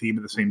upbeat theme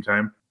at the same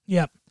time.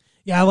 Yep.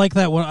 Yeah, I like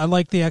that one. I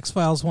like the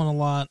X-Files one a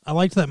lot. I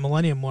liked that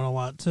Millennium one a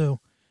lot too.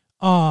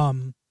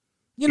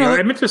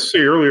 I meant to say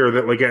earlier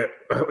that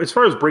as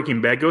far as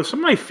Breaking Bad goes, some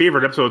of my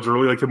favorite episodes are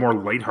really the more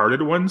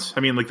lighthearted ones. I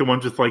mean, the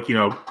ones with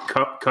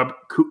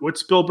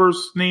what's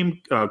Spielberg's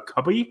name?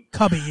 Cubby,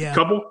 yeah.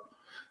 Cubble.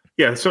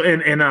 Yeah. So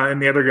and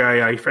the other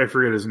guy, I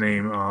forget his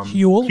name.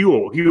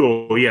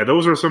 Huel. Yeah,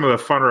 those are some of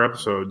the funner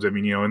episodes. I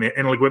mean,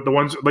 and with the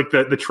ones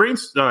the train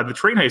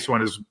heist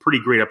one is pretty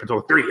great up until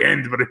the very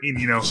end. But I mean,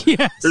 yes.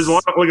 There's a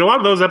lot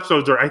of those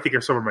episodes I think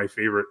are some of my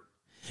favorite.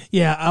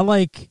 Yeah,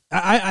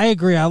 I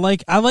agree. I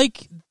like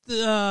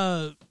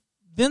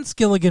Vince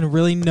Gilligan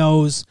really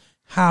knows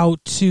how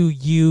to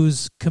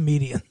use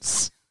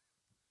comedians.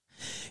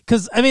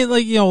 Because, I mean,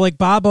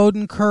 Bob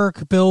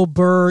Odenkirk, Bill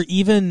Burr,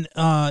 even,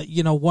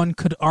 one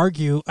could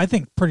argue, I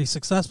think pretty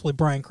successfully,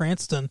 Bryan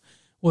Cranston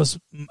was,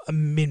 I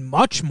mean,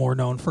 much more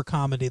known for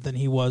comedy than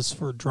he was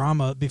for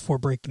drama before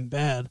Breaking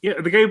Bad. Yeah,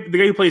 the guy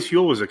who plays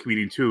Huel was a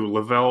comedian too.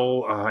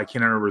 Lavelle, I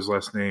can't remember his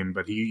last name,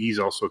 but he's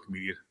also a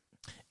comedian.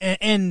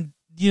 And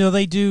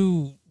they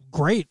do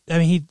great. I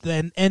mean,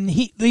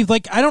 he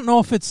like, I don't know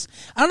if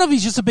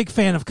he's just a big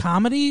fan of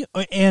comedy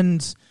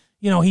and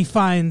he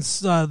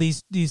finds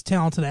these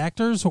talented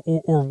actors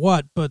or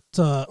what, but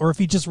or if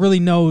he just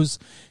really knows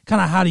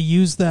kind of how to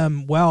use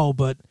them well.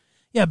 But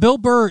yeah, Bill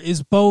Burr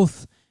is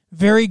both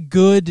very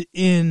good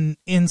in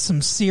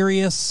some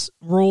serious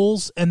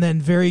roles and then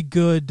very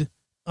good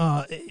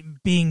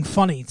being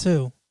funny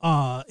too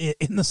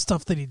in the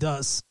stuff that he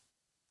does.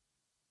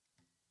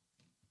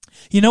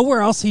 You know where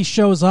else he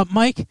shows up,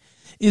 Mike?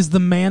 Is The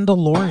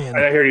Mandalorian.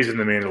 I heard he's in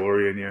The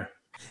Mandalorian, yeah.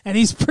 And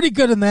he's pretty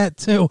good in that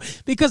too,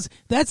 because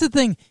that's the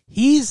thing.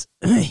 He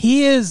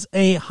is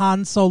a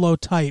Han Solo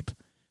type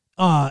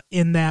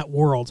in that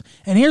world.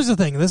 And here's the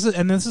thing. This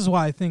is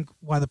why I think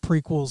why the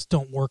prequels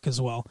don't work as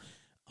well.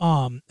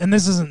 And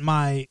this isn't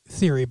my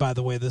theory, by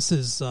the way. This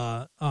is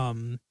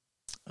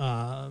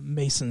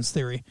Mason's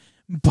theory,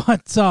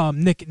 but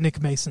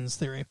Nick Mason's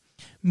theory.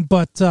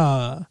 But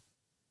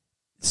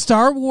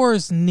Star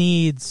Wars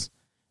needs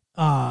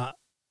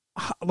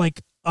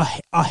like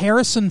a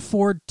Harrison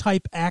Ford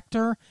type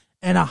actor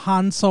and a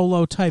Han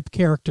Solo type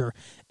character.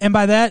 And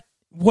by that,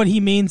 what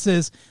he means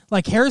is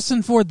like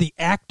Harrison Ford, the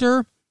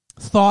actor,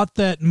 thought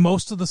that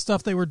most of the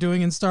stuff they were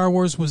doing in Star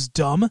Wars was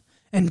dumb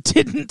and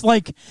didn't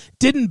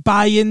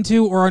buy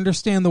into or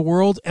understand the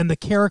world, and the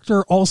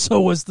character also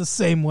was the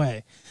same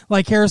way.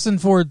 Like Harrison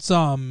Ford's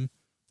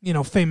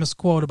famous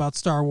quote about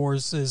Star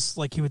Wars is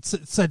like he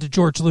said to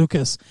George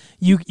Lucas,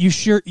 you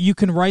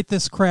can write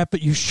this crap,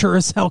 but you sure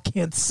as hell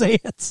can't say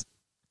it.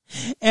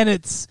 And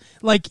it's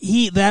like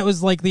that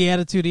was like the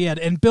attitude he had.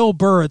 And Bill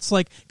Burr, it's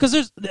like, because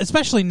there's,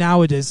 especially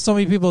nowadays, so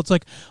many people, it's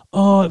like,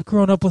 oh, I've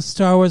grown up with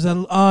Star Wars.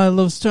 I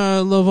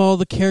love all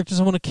the characters.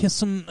 I want to kiss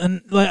them.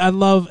 And like, I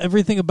love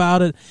everything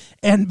about it.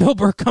 And Bill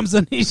Burr comes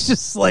in, he's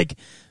just like,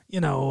 do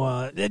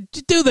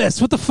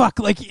this. What the fuck?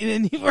 Like,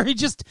 where he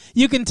just,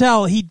 you can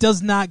tell he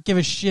does not give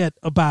a shit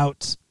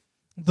about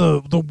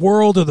the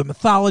world or the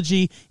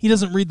mythology. He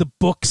doesn't read the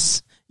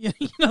books,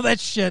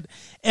 that shit.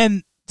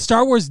 And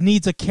Star Wars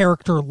needs a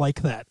character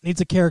like that.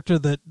 Needs a character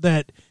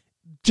that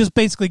just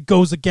basically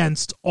goes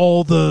against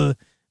all the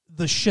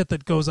shit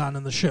that goes on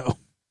in the show.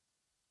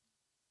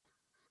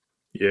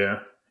 Yeah,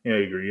 I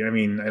agree. I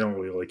mean, I don't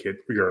really like it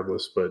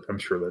regardless, but I'm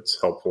sure that's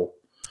helpful.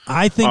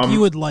 I think you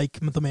would like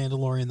The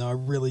Mandalorian, though. I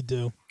really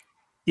do.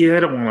 Yeah,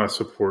 I don't want to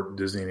support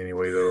Disney in any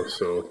way, though,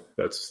 so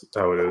that's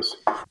how it is.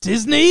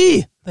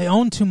 Disney! They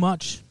own too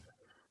much.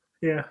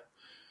 Yeah.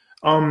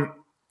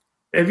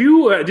 Did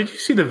you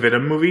see the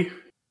Venom movie?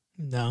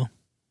 No.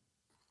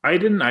 I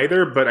didn't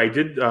either, but I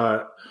did.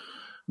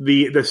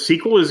 The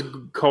sequel is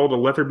called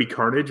Let There Be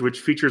Carnage, which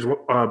features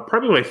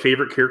probably my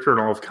favorite character in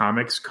all of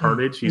comics,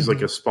 Carnage. He's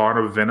like a spawn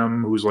of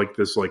Venom, who's like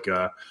this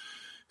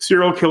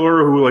serial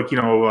killer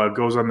who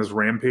goes on this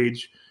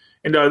rampage.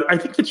 And I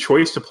think the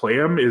choice to play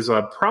him is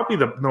probably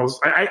the most.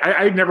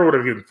 I never would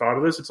have even thought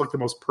of this. It's like the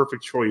most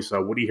perfect choice.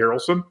 Woody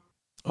Harrelson.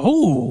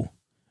 Oh.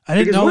 I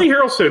didn't know. Woody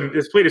Harrelson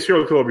has played a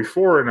serial killer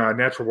before in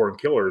Natural Born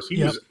Killers.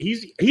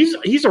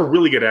 He's a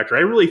really good actor. I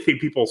really think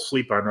people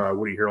sleep on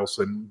Woody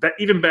Harrelson.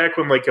 Even back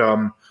when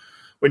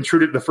when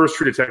the first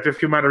True Detective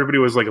came out, everybody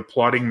was like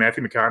applauding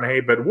Matthew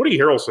McConaughey, but Woody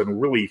Harrelson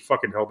really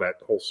fucking held that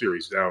whole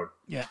series down.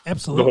 Yeah,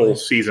 absolutely. The whole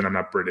season. I'm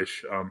not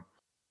British. I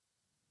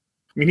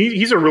mean,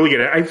 he's a really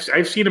good.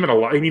 I've seen him in a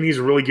lot. I mean, he's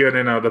really good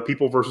in The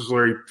People versus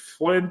Larry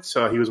Flint.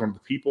 He was one of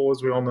the people,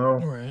 as we all know.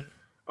 All right.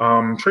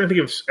 I'm trying to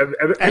think of...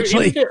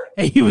 Actually,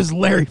 he was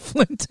Larry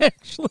Flint,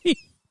 actually.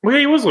 Well,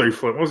 yeah, he was Larry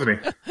Flint, wasn't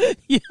he?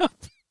 Yep.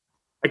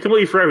 I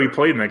completely forgot we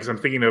played in that because I'm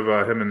thinking of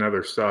him and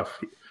other stuff.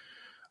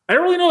 I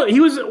don't really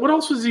know. What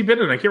else has he been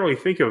in? I can't really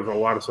think of a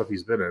lot of stuff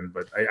he's been in,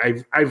 but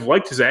I've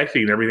liked his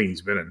acting and everything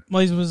he's been in.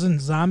 Well, he was in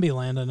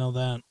Zombieland, I know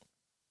that.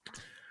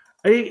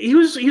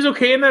 He's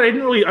okay in that.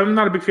 I'm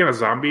not a big fan of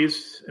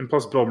zombies, and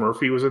plus Bill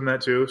Murphy was in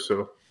that too,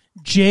 so...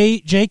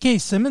 J.K.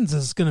 Simmons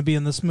is going to be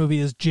in this movie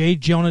as J.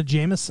 Jonah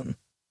Jameson.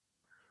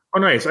 Oh,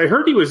 nice. I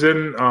heard he was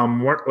in, I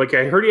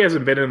heard he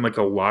hasn't been in,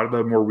 a lot of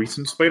the more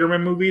recent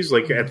Spider-Man movies.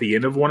 At the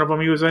end of one of them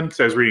he was in, because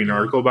I was reading an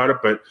article about it.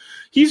 But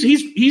he's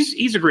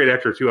a great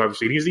actor, too,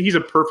 obviously. He's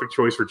a perfect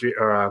choice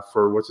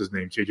for what's his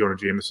name? J. Jonah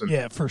Jameson.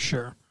 Yeah, for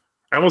sure.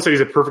 I almost say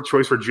he's a perfect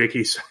choice for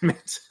J.K.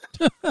 Simmons.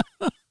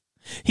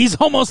 He's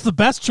almost the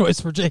best choice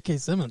for J.K.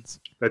 Simmons.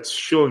 That's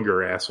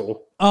Schillinger,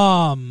 asshole.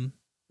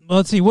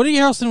 Let's see. Woody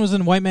Harrelson was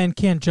in White Man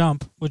Can't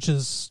Jump, which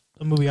is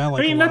a movie I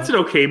like. I mean, that's an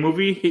okay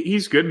movie.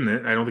 He's good in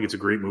it. I don't think it's a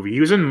great movie.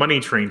 He was in Money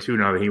Train too.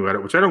 Now that he read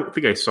it, which I don't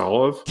think I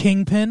saw of.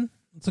 Kingpin.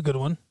 That's a good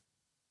one.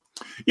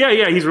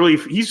 Yeah.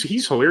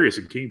 He's hilarious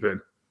in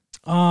Kingpin.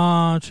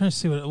 I'm trying to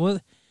see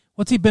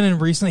what's he been in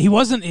recently. He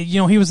wasn't.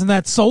 He was in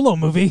that Solo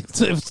movie.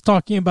 It was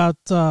talking about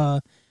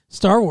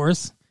Star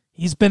Wars.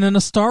 He's been in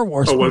a Star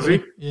Wars. Oh, was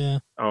movie. he? Yeah.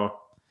 Oh.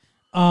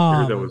 I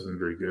heard that wasn't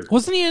very good.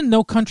 Wasn't he in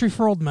No Country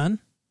for Old Men?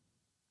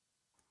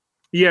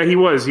 Yeah, he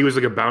was. He was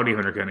like a bounty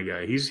hunter kind of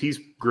guy. He's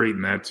great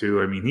in that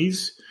too. I mean,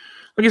 he's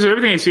like I said,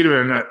 everything I see him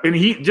in, and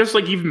he just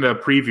like even the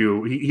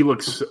preview, he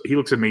looks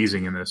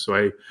amazing in this. So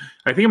I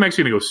think I'm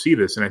actually going to go see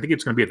this, and I think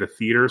it's going to be at the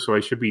theater. So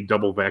I should be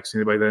double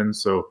vaccinated by then.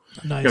 So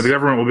nice. The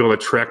government will be able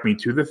to track me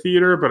to the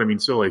theater, but I mean,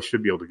 still, I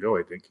should be able to go.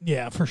 I think.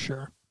 Yeah, for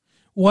sure.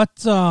 What?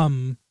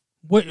 So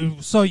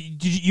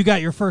you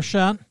got your first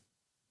shot?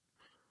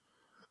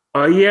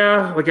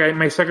 Yeah. Like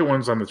my second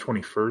one's on the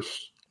 21st.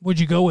 Would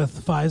you go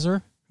with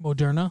Pfizer,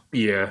 Moderna?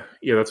 Yeah,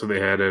 that's what they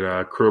had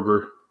at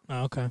Kroger.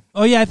 Oh, okay.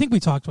 Oh yeah, I think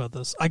we talked about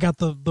this. I got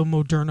the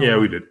Moderna. Yeah,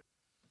 one. we did.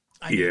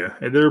 Yeah,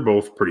 and they're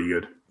both pretty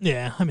good.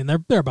 Yeah, I mean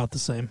they're about the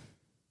same.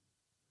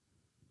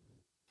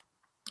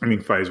 I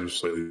mean, Pfizer's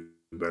slightly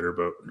better,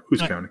 but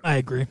who's counting? I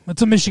agree.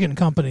 It's a Michigan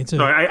company too.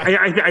 No,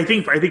 I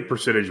think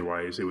percentage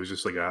wise, it was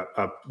just like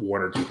a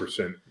 1 or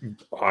 2%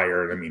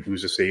 higher. And I mean,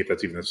 who's to say if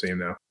that's even the same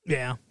now?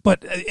 Yeah, but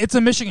it's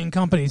a Michigan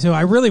company too.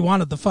 I really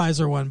wanted the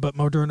Pfizer one, but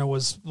Moderna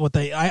was what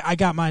I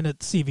got mine at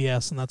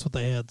CVS, and that's what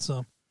they had.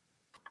 So.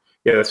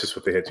 Yeah, that's just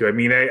what they had too. I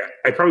mean,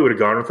 I probably would have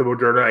gone with the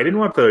Moderna. I didn't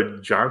want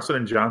the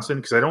Johnson & Johnson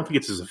because I don't think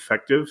it's as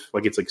effective.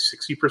 Like it's like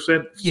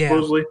 60%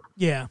 supposedly.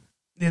 Yeah.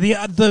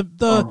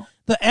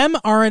 The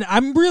mRNA.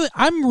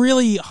 I'm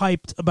really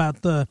hyped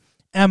about the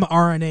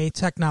mRNA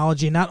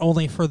technology, not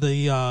only for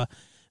the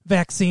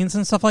vaccines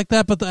and stuff like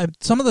that, but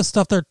some of the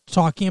stuff they're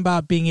talking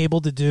about being able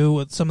to do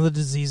with some of the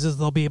diseases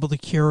they'll be able to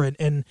cure,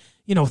 and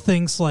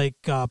things like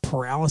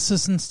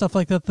paralysis and stuff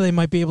like that. They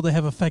might be able to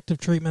have effective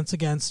treatments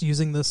against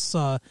using this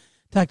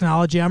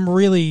technology. I'm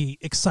really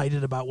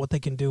excited about what they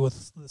can do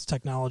with this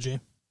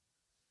technology.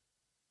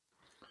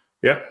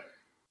 Yeah.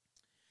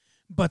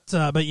 But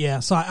yeah,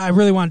 so I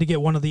really wanted to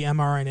get one of the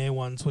mRNA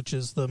ones, which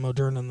is the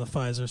Moderna and the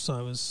Pfizer. So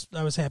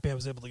I was happy I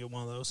was able to get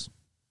one of those.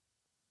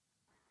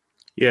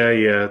 Yeah,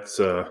 it's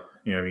I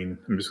mean,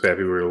 I'm just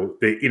happy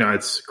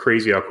it's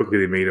crazy how quickly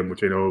they made them,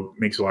 which I know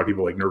makes a lot of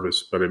people like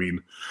nervous. But I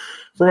mean,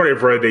 from what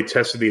I've read, they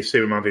tested the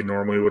same amount they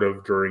normally would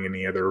have during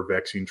any other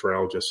vaccine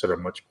trial, just at a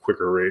much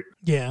quicker rate.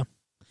 Yeah.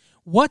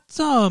 What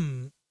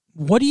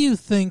do you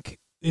think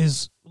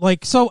is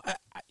like? So,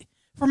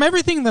 from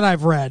everything that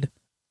I've read,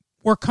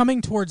 we're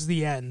coming towards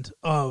the end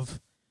of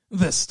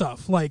this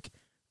stuff. Like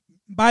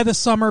by the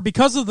summer,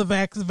 because of the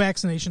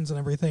vaccinations and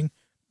everything,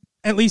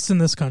 at least in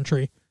this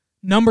country,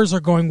 numbers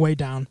are going way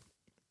down,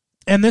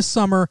 and this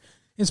summer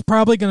is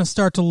probably going to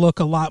start to look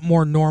a lot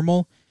more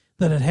normal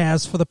than it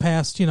has for the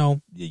past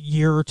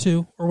year or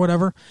two or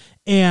whatever.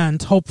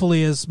 And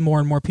hopefully, as more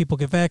and more people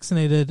get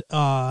vaccinated,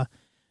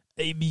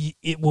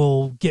 it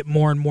will get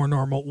more and more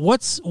normal.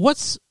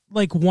 What's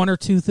like one or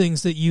two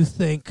things that you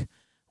think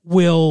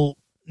will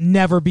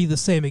never be the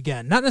same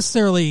again? Not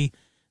necessarily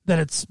that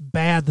it's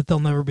bad that they'll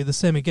never be the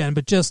same again,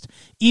 but just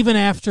even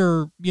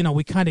after,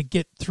 we kind of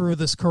get through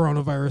this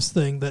coronavirus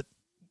thing that,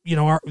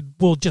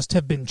 will just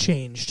have been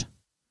changed.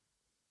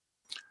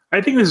 I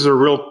think this is a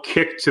real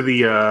kick to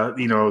the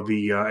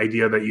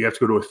idea that you have to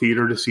go to a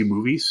theater to see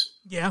movies.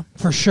 Yeah,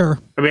 for sure.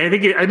 I mean, I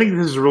think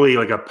this is really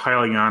like a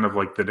piling on of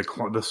like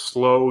the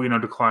slow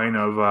decline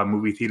of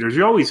movie theaters.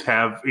 You always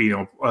have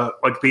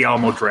like the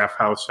Alamo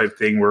Drafthouse type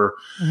thing where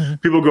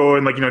people go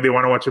and they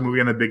want to watch a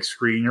movie on the big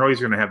screen. You're always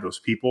going to have those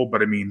people,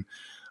 but I mean,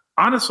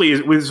 honestly,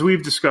 as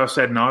we've discussed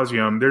ad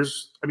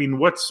nauseum,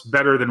 what's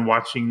better than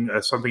watching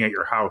something at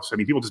your house? I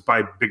mean, people just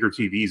buy bigger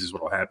TVs is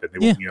what will happen. They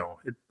won't,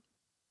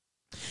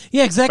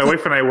 Yeah, exactly. My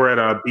wife and I were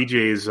at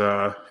BJ's,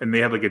 and they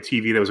had like a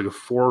TV that was like a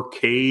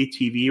 4K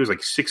TV. It was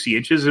like 60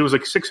 inches. It was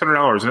like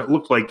 $600, and it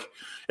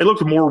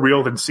looked more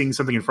real than seeing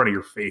something in front of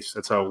your face.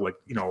 That's how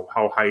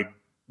how high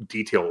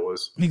detail it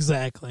was.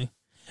 Exactly,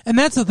 and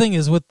that's the thing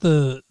is with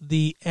the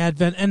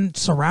advent and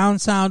surround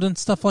sound and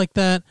stuff like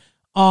that.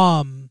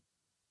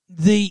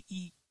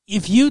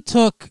 If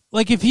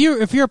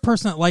you're a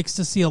person that likes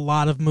to see a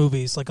lot of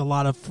movies, like a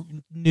lot of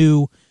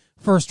new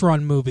first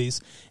run movies,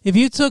 if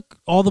you took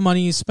all the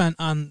money you spent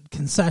on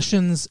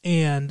concessions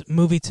and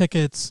movie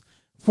tickets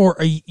for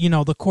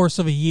the course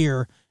of a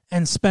year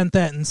and spent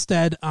that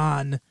instead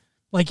on,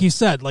 like you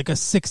said, like a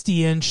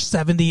 60-inch,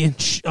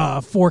 70-inch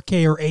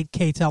 4K or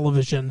 8K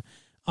television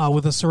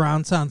with a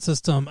surround sound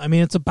system, I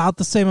mean, it's about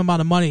the same amount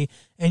of money,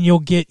 and you'll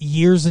get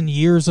years and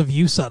years of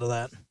use out of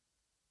that.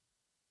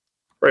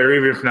 Right, or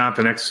even if not,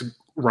 the next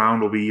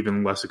round will be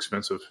even less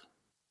expensive.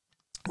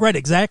 Right,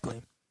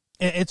 exactly.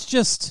 It's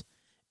just...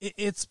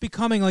 It's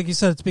becoming, like you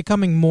said, it's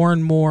becoming more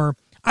and more.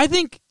 I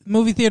think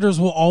movie theaters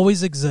will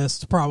always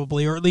exist,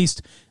 probably, or at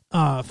least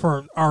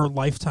for our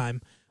lifetime.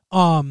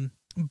 But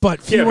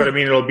fewer, yeah, but I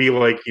mean, it'll be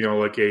like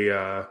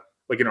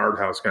like an art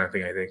house kind of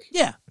thing. I think.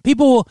 Yeah,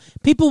 people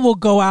will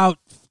go out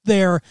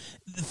there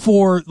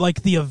for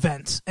like the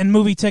event, and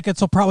movie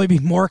tickets will probably be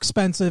more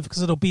expensive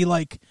because it'll be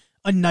like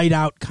a night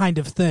out kind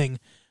of thing.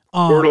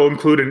 Or it'll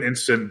include an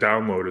instant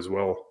download as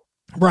well.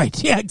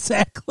 Right. Yeah.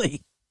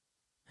 Exactly.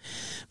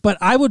 But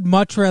I would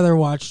much rather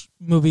watch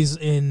movies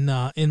in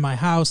my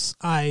house.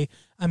 I'm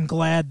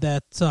glad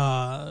that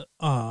that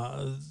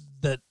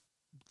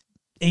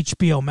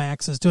HBO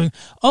Max is doing.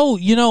 Oh,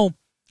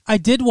 I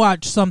did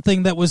watch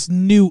something that was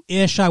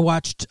new-ish. I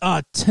watched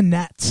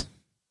Tenet.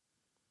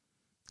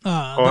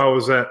 How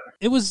was that?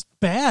 It was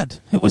bad.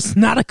 It was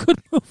not a good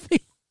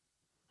movie.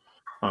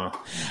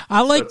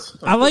 I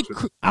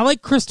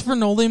like Christopher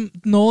Nolan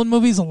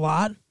movies a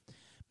lot,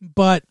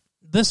 but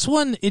this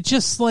one, it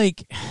just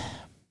like,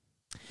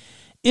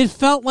 it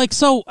felt like,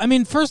 so I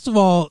mean, first of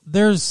all,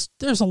 there's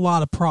a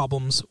lot of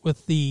problems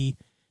with the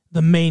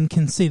main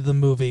conceit of the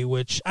movie,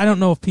 which I don't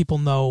know if people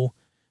know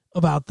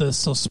about this,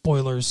 so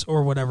spoilers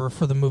or whatever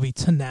for the movie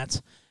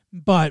Tenet,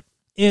 but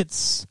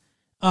it's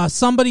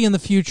somebody in the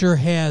future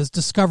has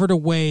discovered a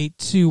way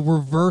to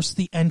reverse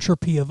the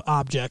entropy of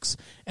objects,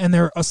 and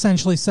they're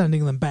essentially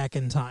sending them back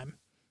in time.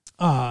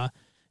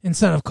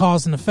 Instead of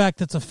cause and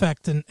effect, it's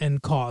effect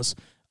and cause.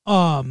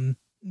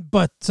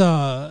 But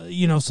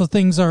so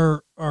things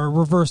are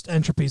reversed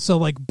entropy. So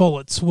like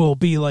bullets will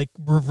be like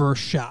reverse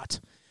shot.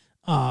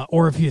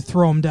 Or if you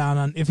throw them down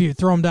on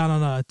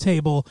a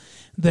table,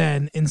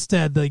 then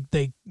instead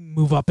they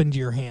move up into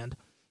your hand.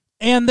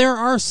 And there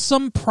are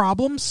some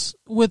problems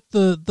with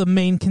the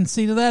main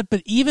conceit of that,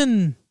 but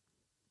even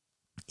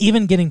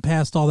getting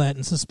past all that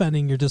and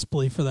suspending your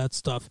disbelief for that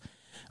stuff,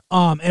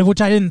 and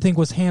which I didn't think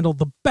was handled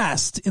the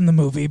best in the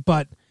movie,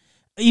 but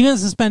even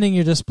suspending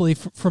your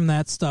disbelief from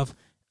that stuff,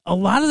 a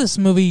lot of this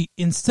movie,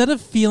 instead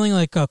of feeling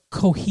like a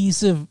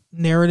cohesive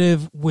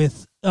narrative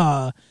with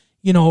a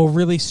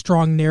really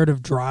strong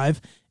narrative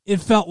drive,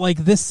 it felt like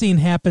this scene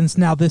happens,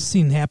 now this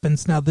scene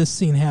happens, now this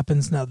scene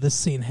happens, now this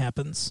scene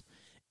happens.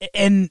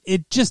 And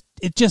it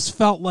just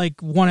felt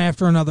like one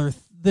after another,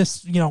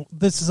 this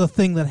is a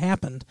thing that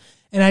happened.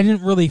 And I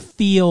didn't really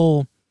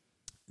feel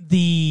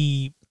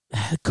the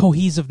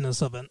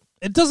cohesiveness of it.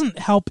 It doesn't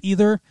help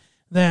either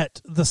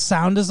that the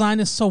sound design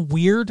is so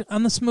weird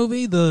on this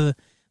movie. The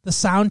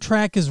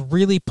soundtrack is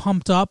really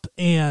pumped up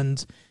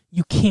and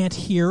you can't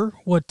hear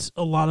what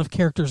a lot of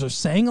characters are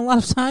saying a lot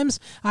of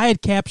times. I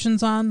had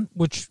captions on,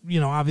 which,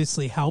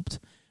 obviously helped.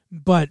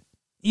 But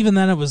even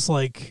then it was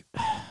like,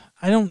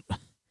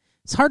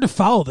 it's hard to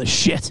follow this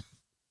shit.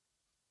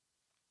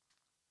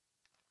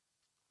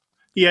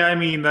 Yeah, I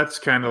mean, that's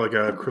kind of like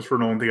a Christopher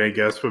Nolan thing, I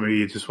guess, but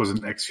maybe it just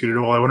wasn't executed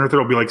well. I wonder if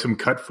there'll be like some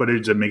cut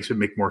footage that makes it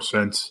make more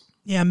sense.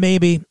 Yeah,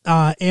 maybe.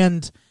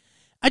 And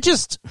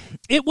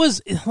it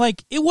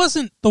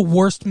wasn't the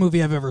worst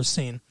movie I've ever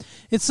seen.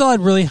 It still had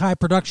really high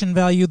production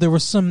value. There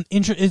was some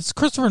it's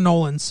Christopher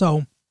Nolan,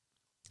 so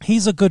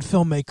he's a good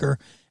filmmaker.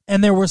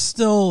 And there was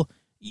still,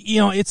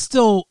 it's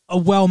still a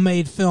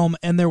well-made film,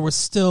 and there was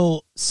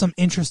still some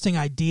interesting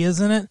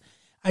ideas in it.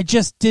 I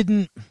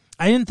didn't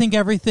think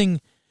everything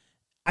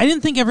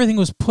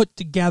was put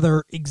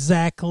together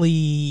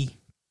exactly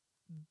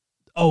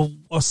a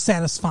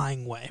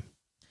satisfying way.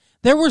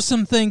 There were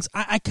some things,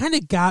 I kind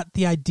of got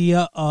the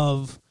idea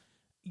of,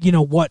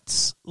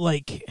 what's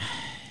like,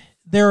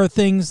 there are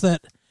things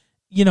that,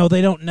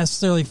 they don't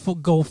necessarily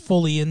go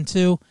fully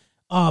into,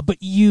 but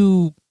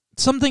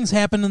some things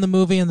happen in the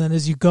movie, and then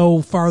as you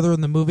go farther in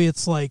the movie,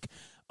 it's like,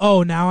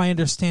 oh, now I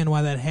understand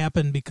why that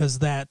happened, because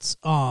that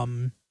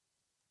was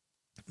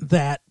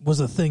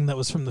a thing that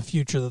was from the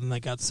future, then they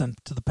got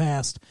sent to the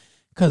past.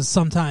 Because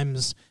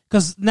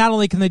not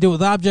only can they do it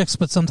with objects,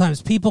 but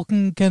sometimes people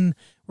can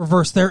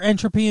reverse their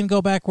entropy and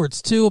go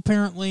backwards too,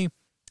 apparently.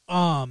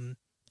 And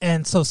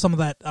so some of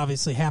that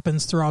obviously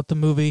happens throughout the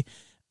movie.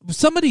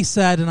 Somebody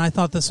said, and I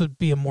thought this would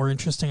be a more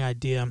interesting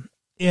idea,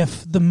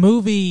 if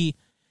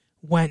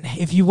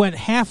you went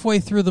halfway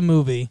through the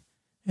movie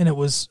and it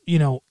was,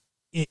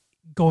 it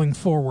going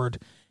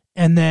forward,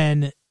 and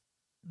then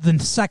the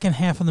second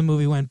half of the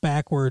movie went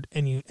backward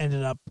and you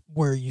ended up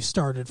where you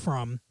started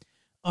from,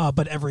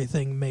 but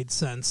everything made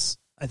sense.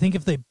 I think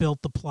if they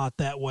built the plot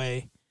that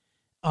way,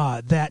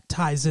 that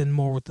ties in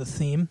more with the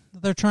theme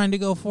that they're trying to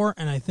go for,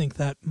 and I think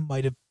that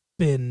might have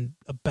been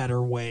a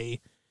better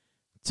way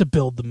to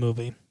build the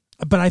movie.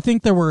 But I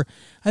think there were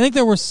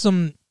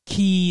some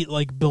key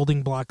like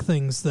building block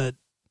things that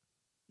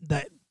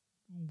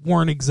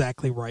weren't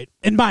exactly right,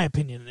 in my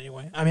opinion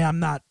anyway. I mean, I'm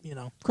not,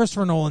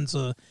 Christopher Nolan's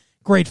a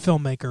great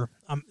filmmaker.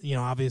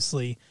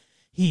 Obviously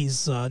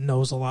he's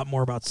knows a lot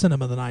more about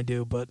cinema than I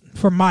do, but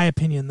from my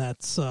opinion,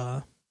 that's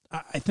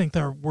I think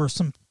there were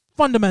some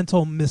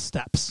fundamental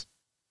missteps.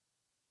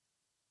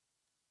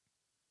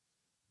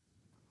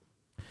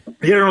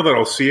 Yeah, I don't know that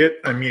I'll see it.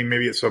 I mean,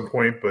 maybe at some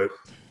point, but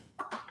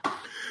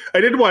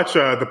I did watch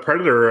The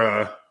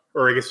Predator,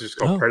 or I guess it's just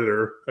called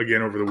Predator,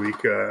 again over the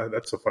week.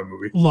 That's a fun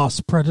movie.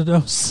 Los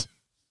Predados.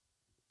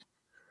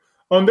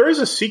 There is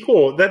a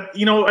sequel that,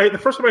 the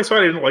first time I saw it,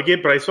 I didn't like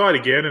it, but I saw it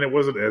again, and it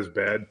wasn't as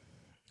bad.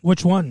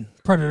 Which one?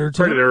 Predator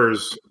 2? Predator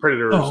is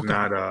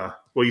not,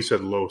 well, you said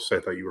Los. I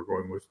thought you were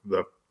going with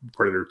the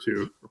Predator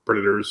 2,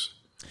 Predators.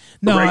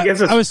 No, I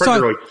guess it's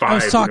Predator like 5. I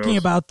was talking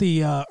about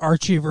the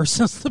Archie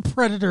versus the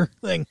Predator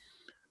thing.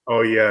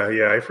 Oh,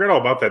 yeah. I forgot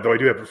all about that, though. I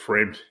do have it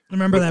framed.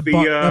 Remember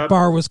that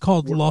bar was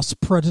called Los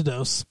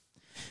Predados.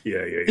 Yeah.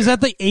 Is that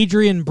the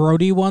Adrian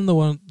Brody one,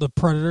 the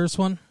Predators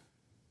one?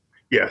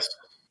 Yes.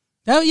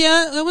 Oh,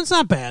 yeah, that one's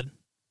not bad.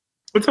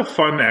 It's a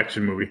fun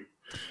action movie.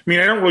 I mean,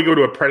 I don't really go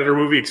to a Predator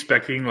movie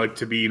expecting like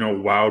to be,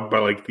 wowed by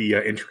like the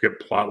intricate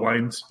plot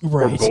lines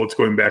or bullets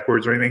going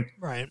backwards or anything.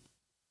 Right.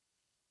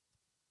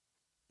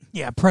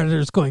 Yeah,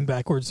 Predators going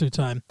backwards through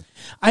time.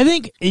 I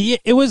think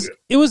it was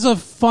a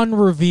fun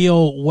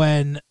reveal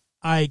when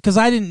because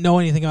I didn't know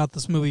anything about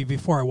this movie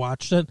before I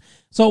watched it,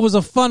 so it was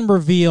a fun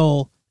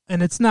reveal,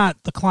 and it's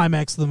not the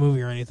climax of the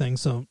movie or anything.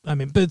 So I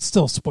mean, but it's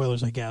still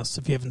spoilers, I guess,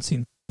 if you haven't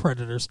seen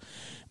Predators.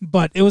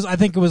 But I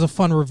think it was a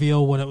fun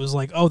reveal when it was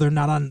like, oh, they're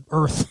not on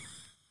Earth.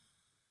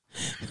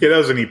 Yeah, that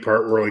was a neat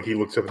part where like he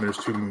looks up and there's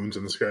 2 moons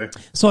in the sky.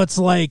 So it's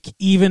like,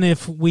 even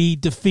if we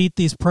defeat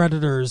these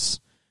predators,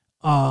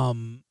 how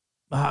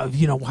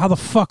the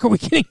fuck are we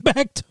getting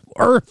back to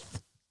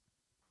Earth?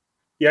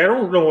 Yeah, I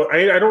don't know.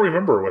 I don't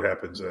remember what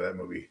happens in that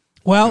movie.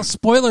 Well,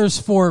 spoilers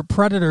for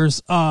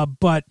Predators,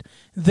 but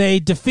they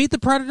defeat the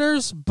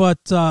Predators,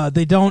 but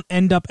they don't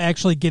end up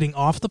actually getting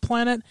off the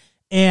planet,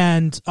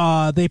 and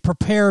they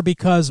prepare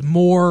because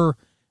more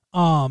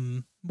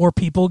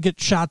people get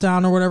shot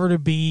down or whatever to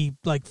be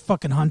like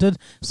fucking hunted.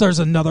 So there's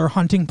another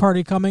hunting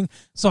party coming.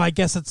 So I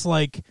guess it's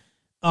like,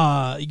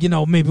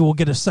 maybe we'll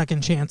get a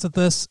second chance at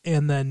this,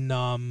 and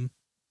then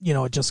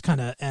it just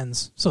kind of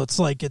ends. So it's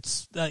like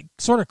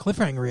sort of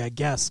cliffhangery, I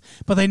guess.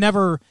 But they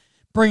never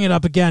bring it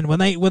up again. When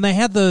they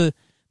had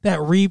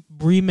that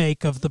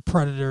remake of the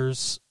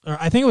Predators, or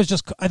I think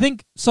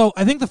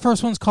the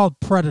first one's called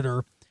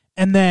Predator,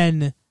 and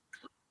then.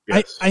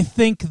 Yes. I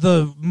think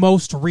the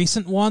most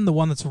recent one, the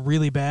one that's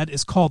really bad,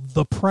 is called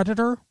The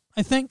Predator,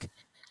 I think.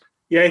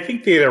 Yeah, I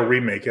think they had a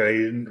remake. I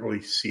didn't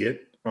really see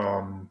it.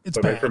 It's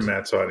but bad. my friend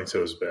Matt saw it and he said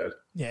it was bad.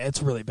 Yeah,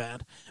 it's really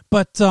bad.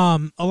 But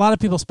a lot of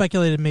people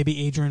speculated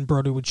maybe Adrian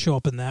Brody would show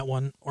up in that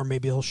one, or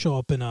maybe he'll show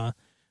up in a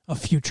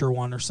future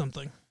one or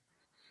something.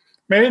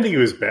 Man, I didn't think he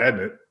was bad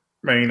in it.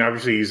 I mean,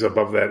 obviously he's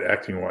above that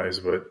acting-wise,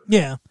 but...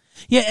 Yeah,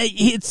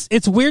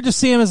 it's weird to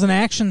see him as an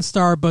action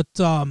star, but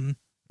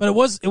it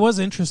was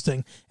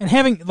interesting, and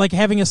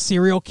having a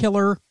serial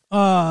killer,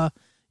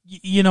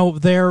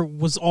 there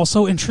was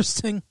also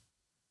interesting.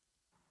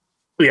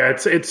 Yeah,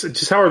 it's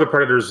just how are the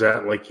Predators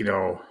that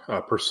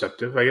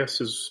perceptive? I guess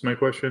is my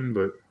question,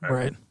 but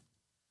right.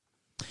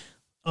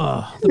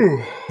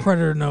 The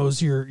Predator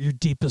knows your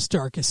deepest,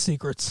 darkest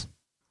secrets.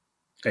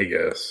 I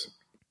guess.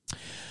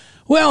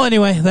 Well,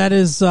 anyway,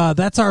 that's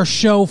our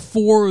show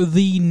for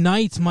the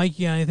night. Mike,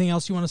 you got anything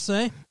else you want to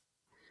say?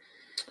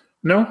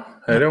 No,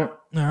 I don't.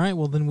 All right,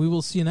 well, then we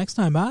will see you next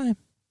time. Bye.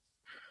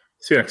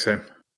 See you next time.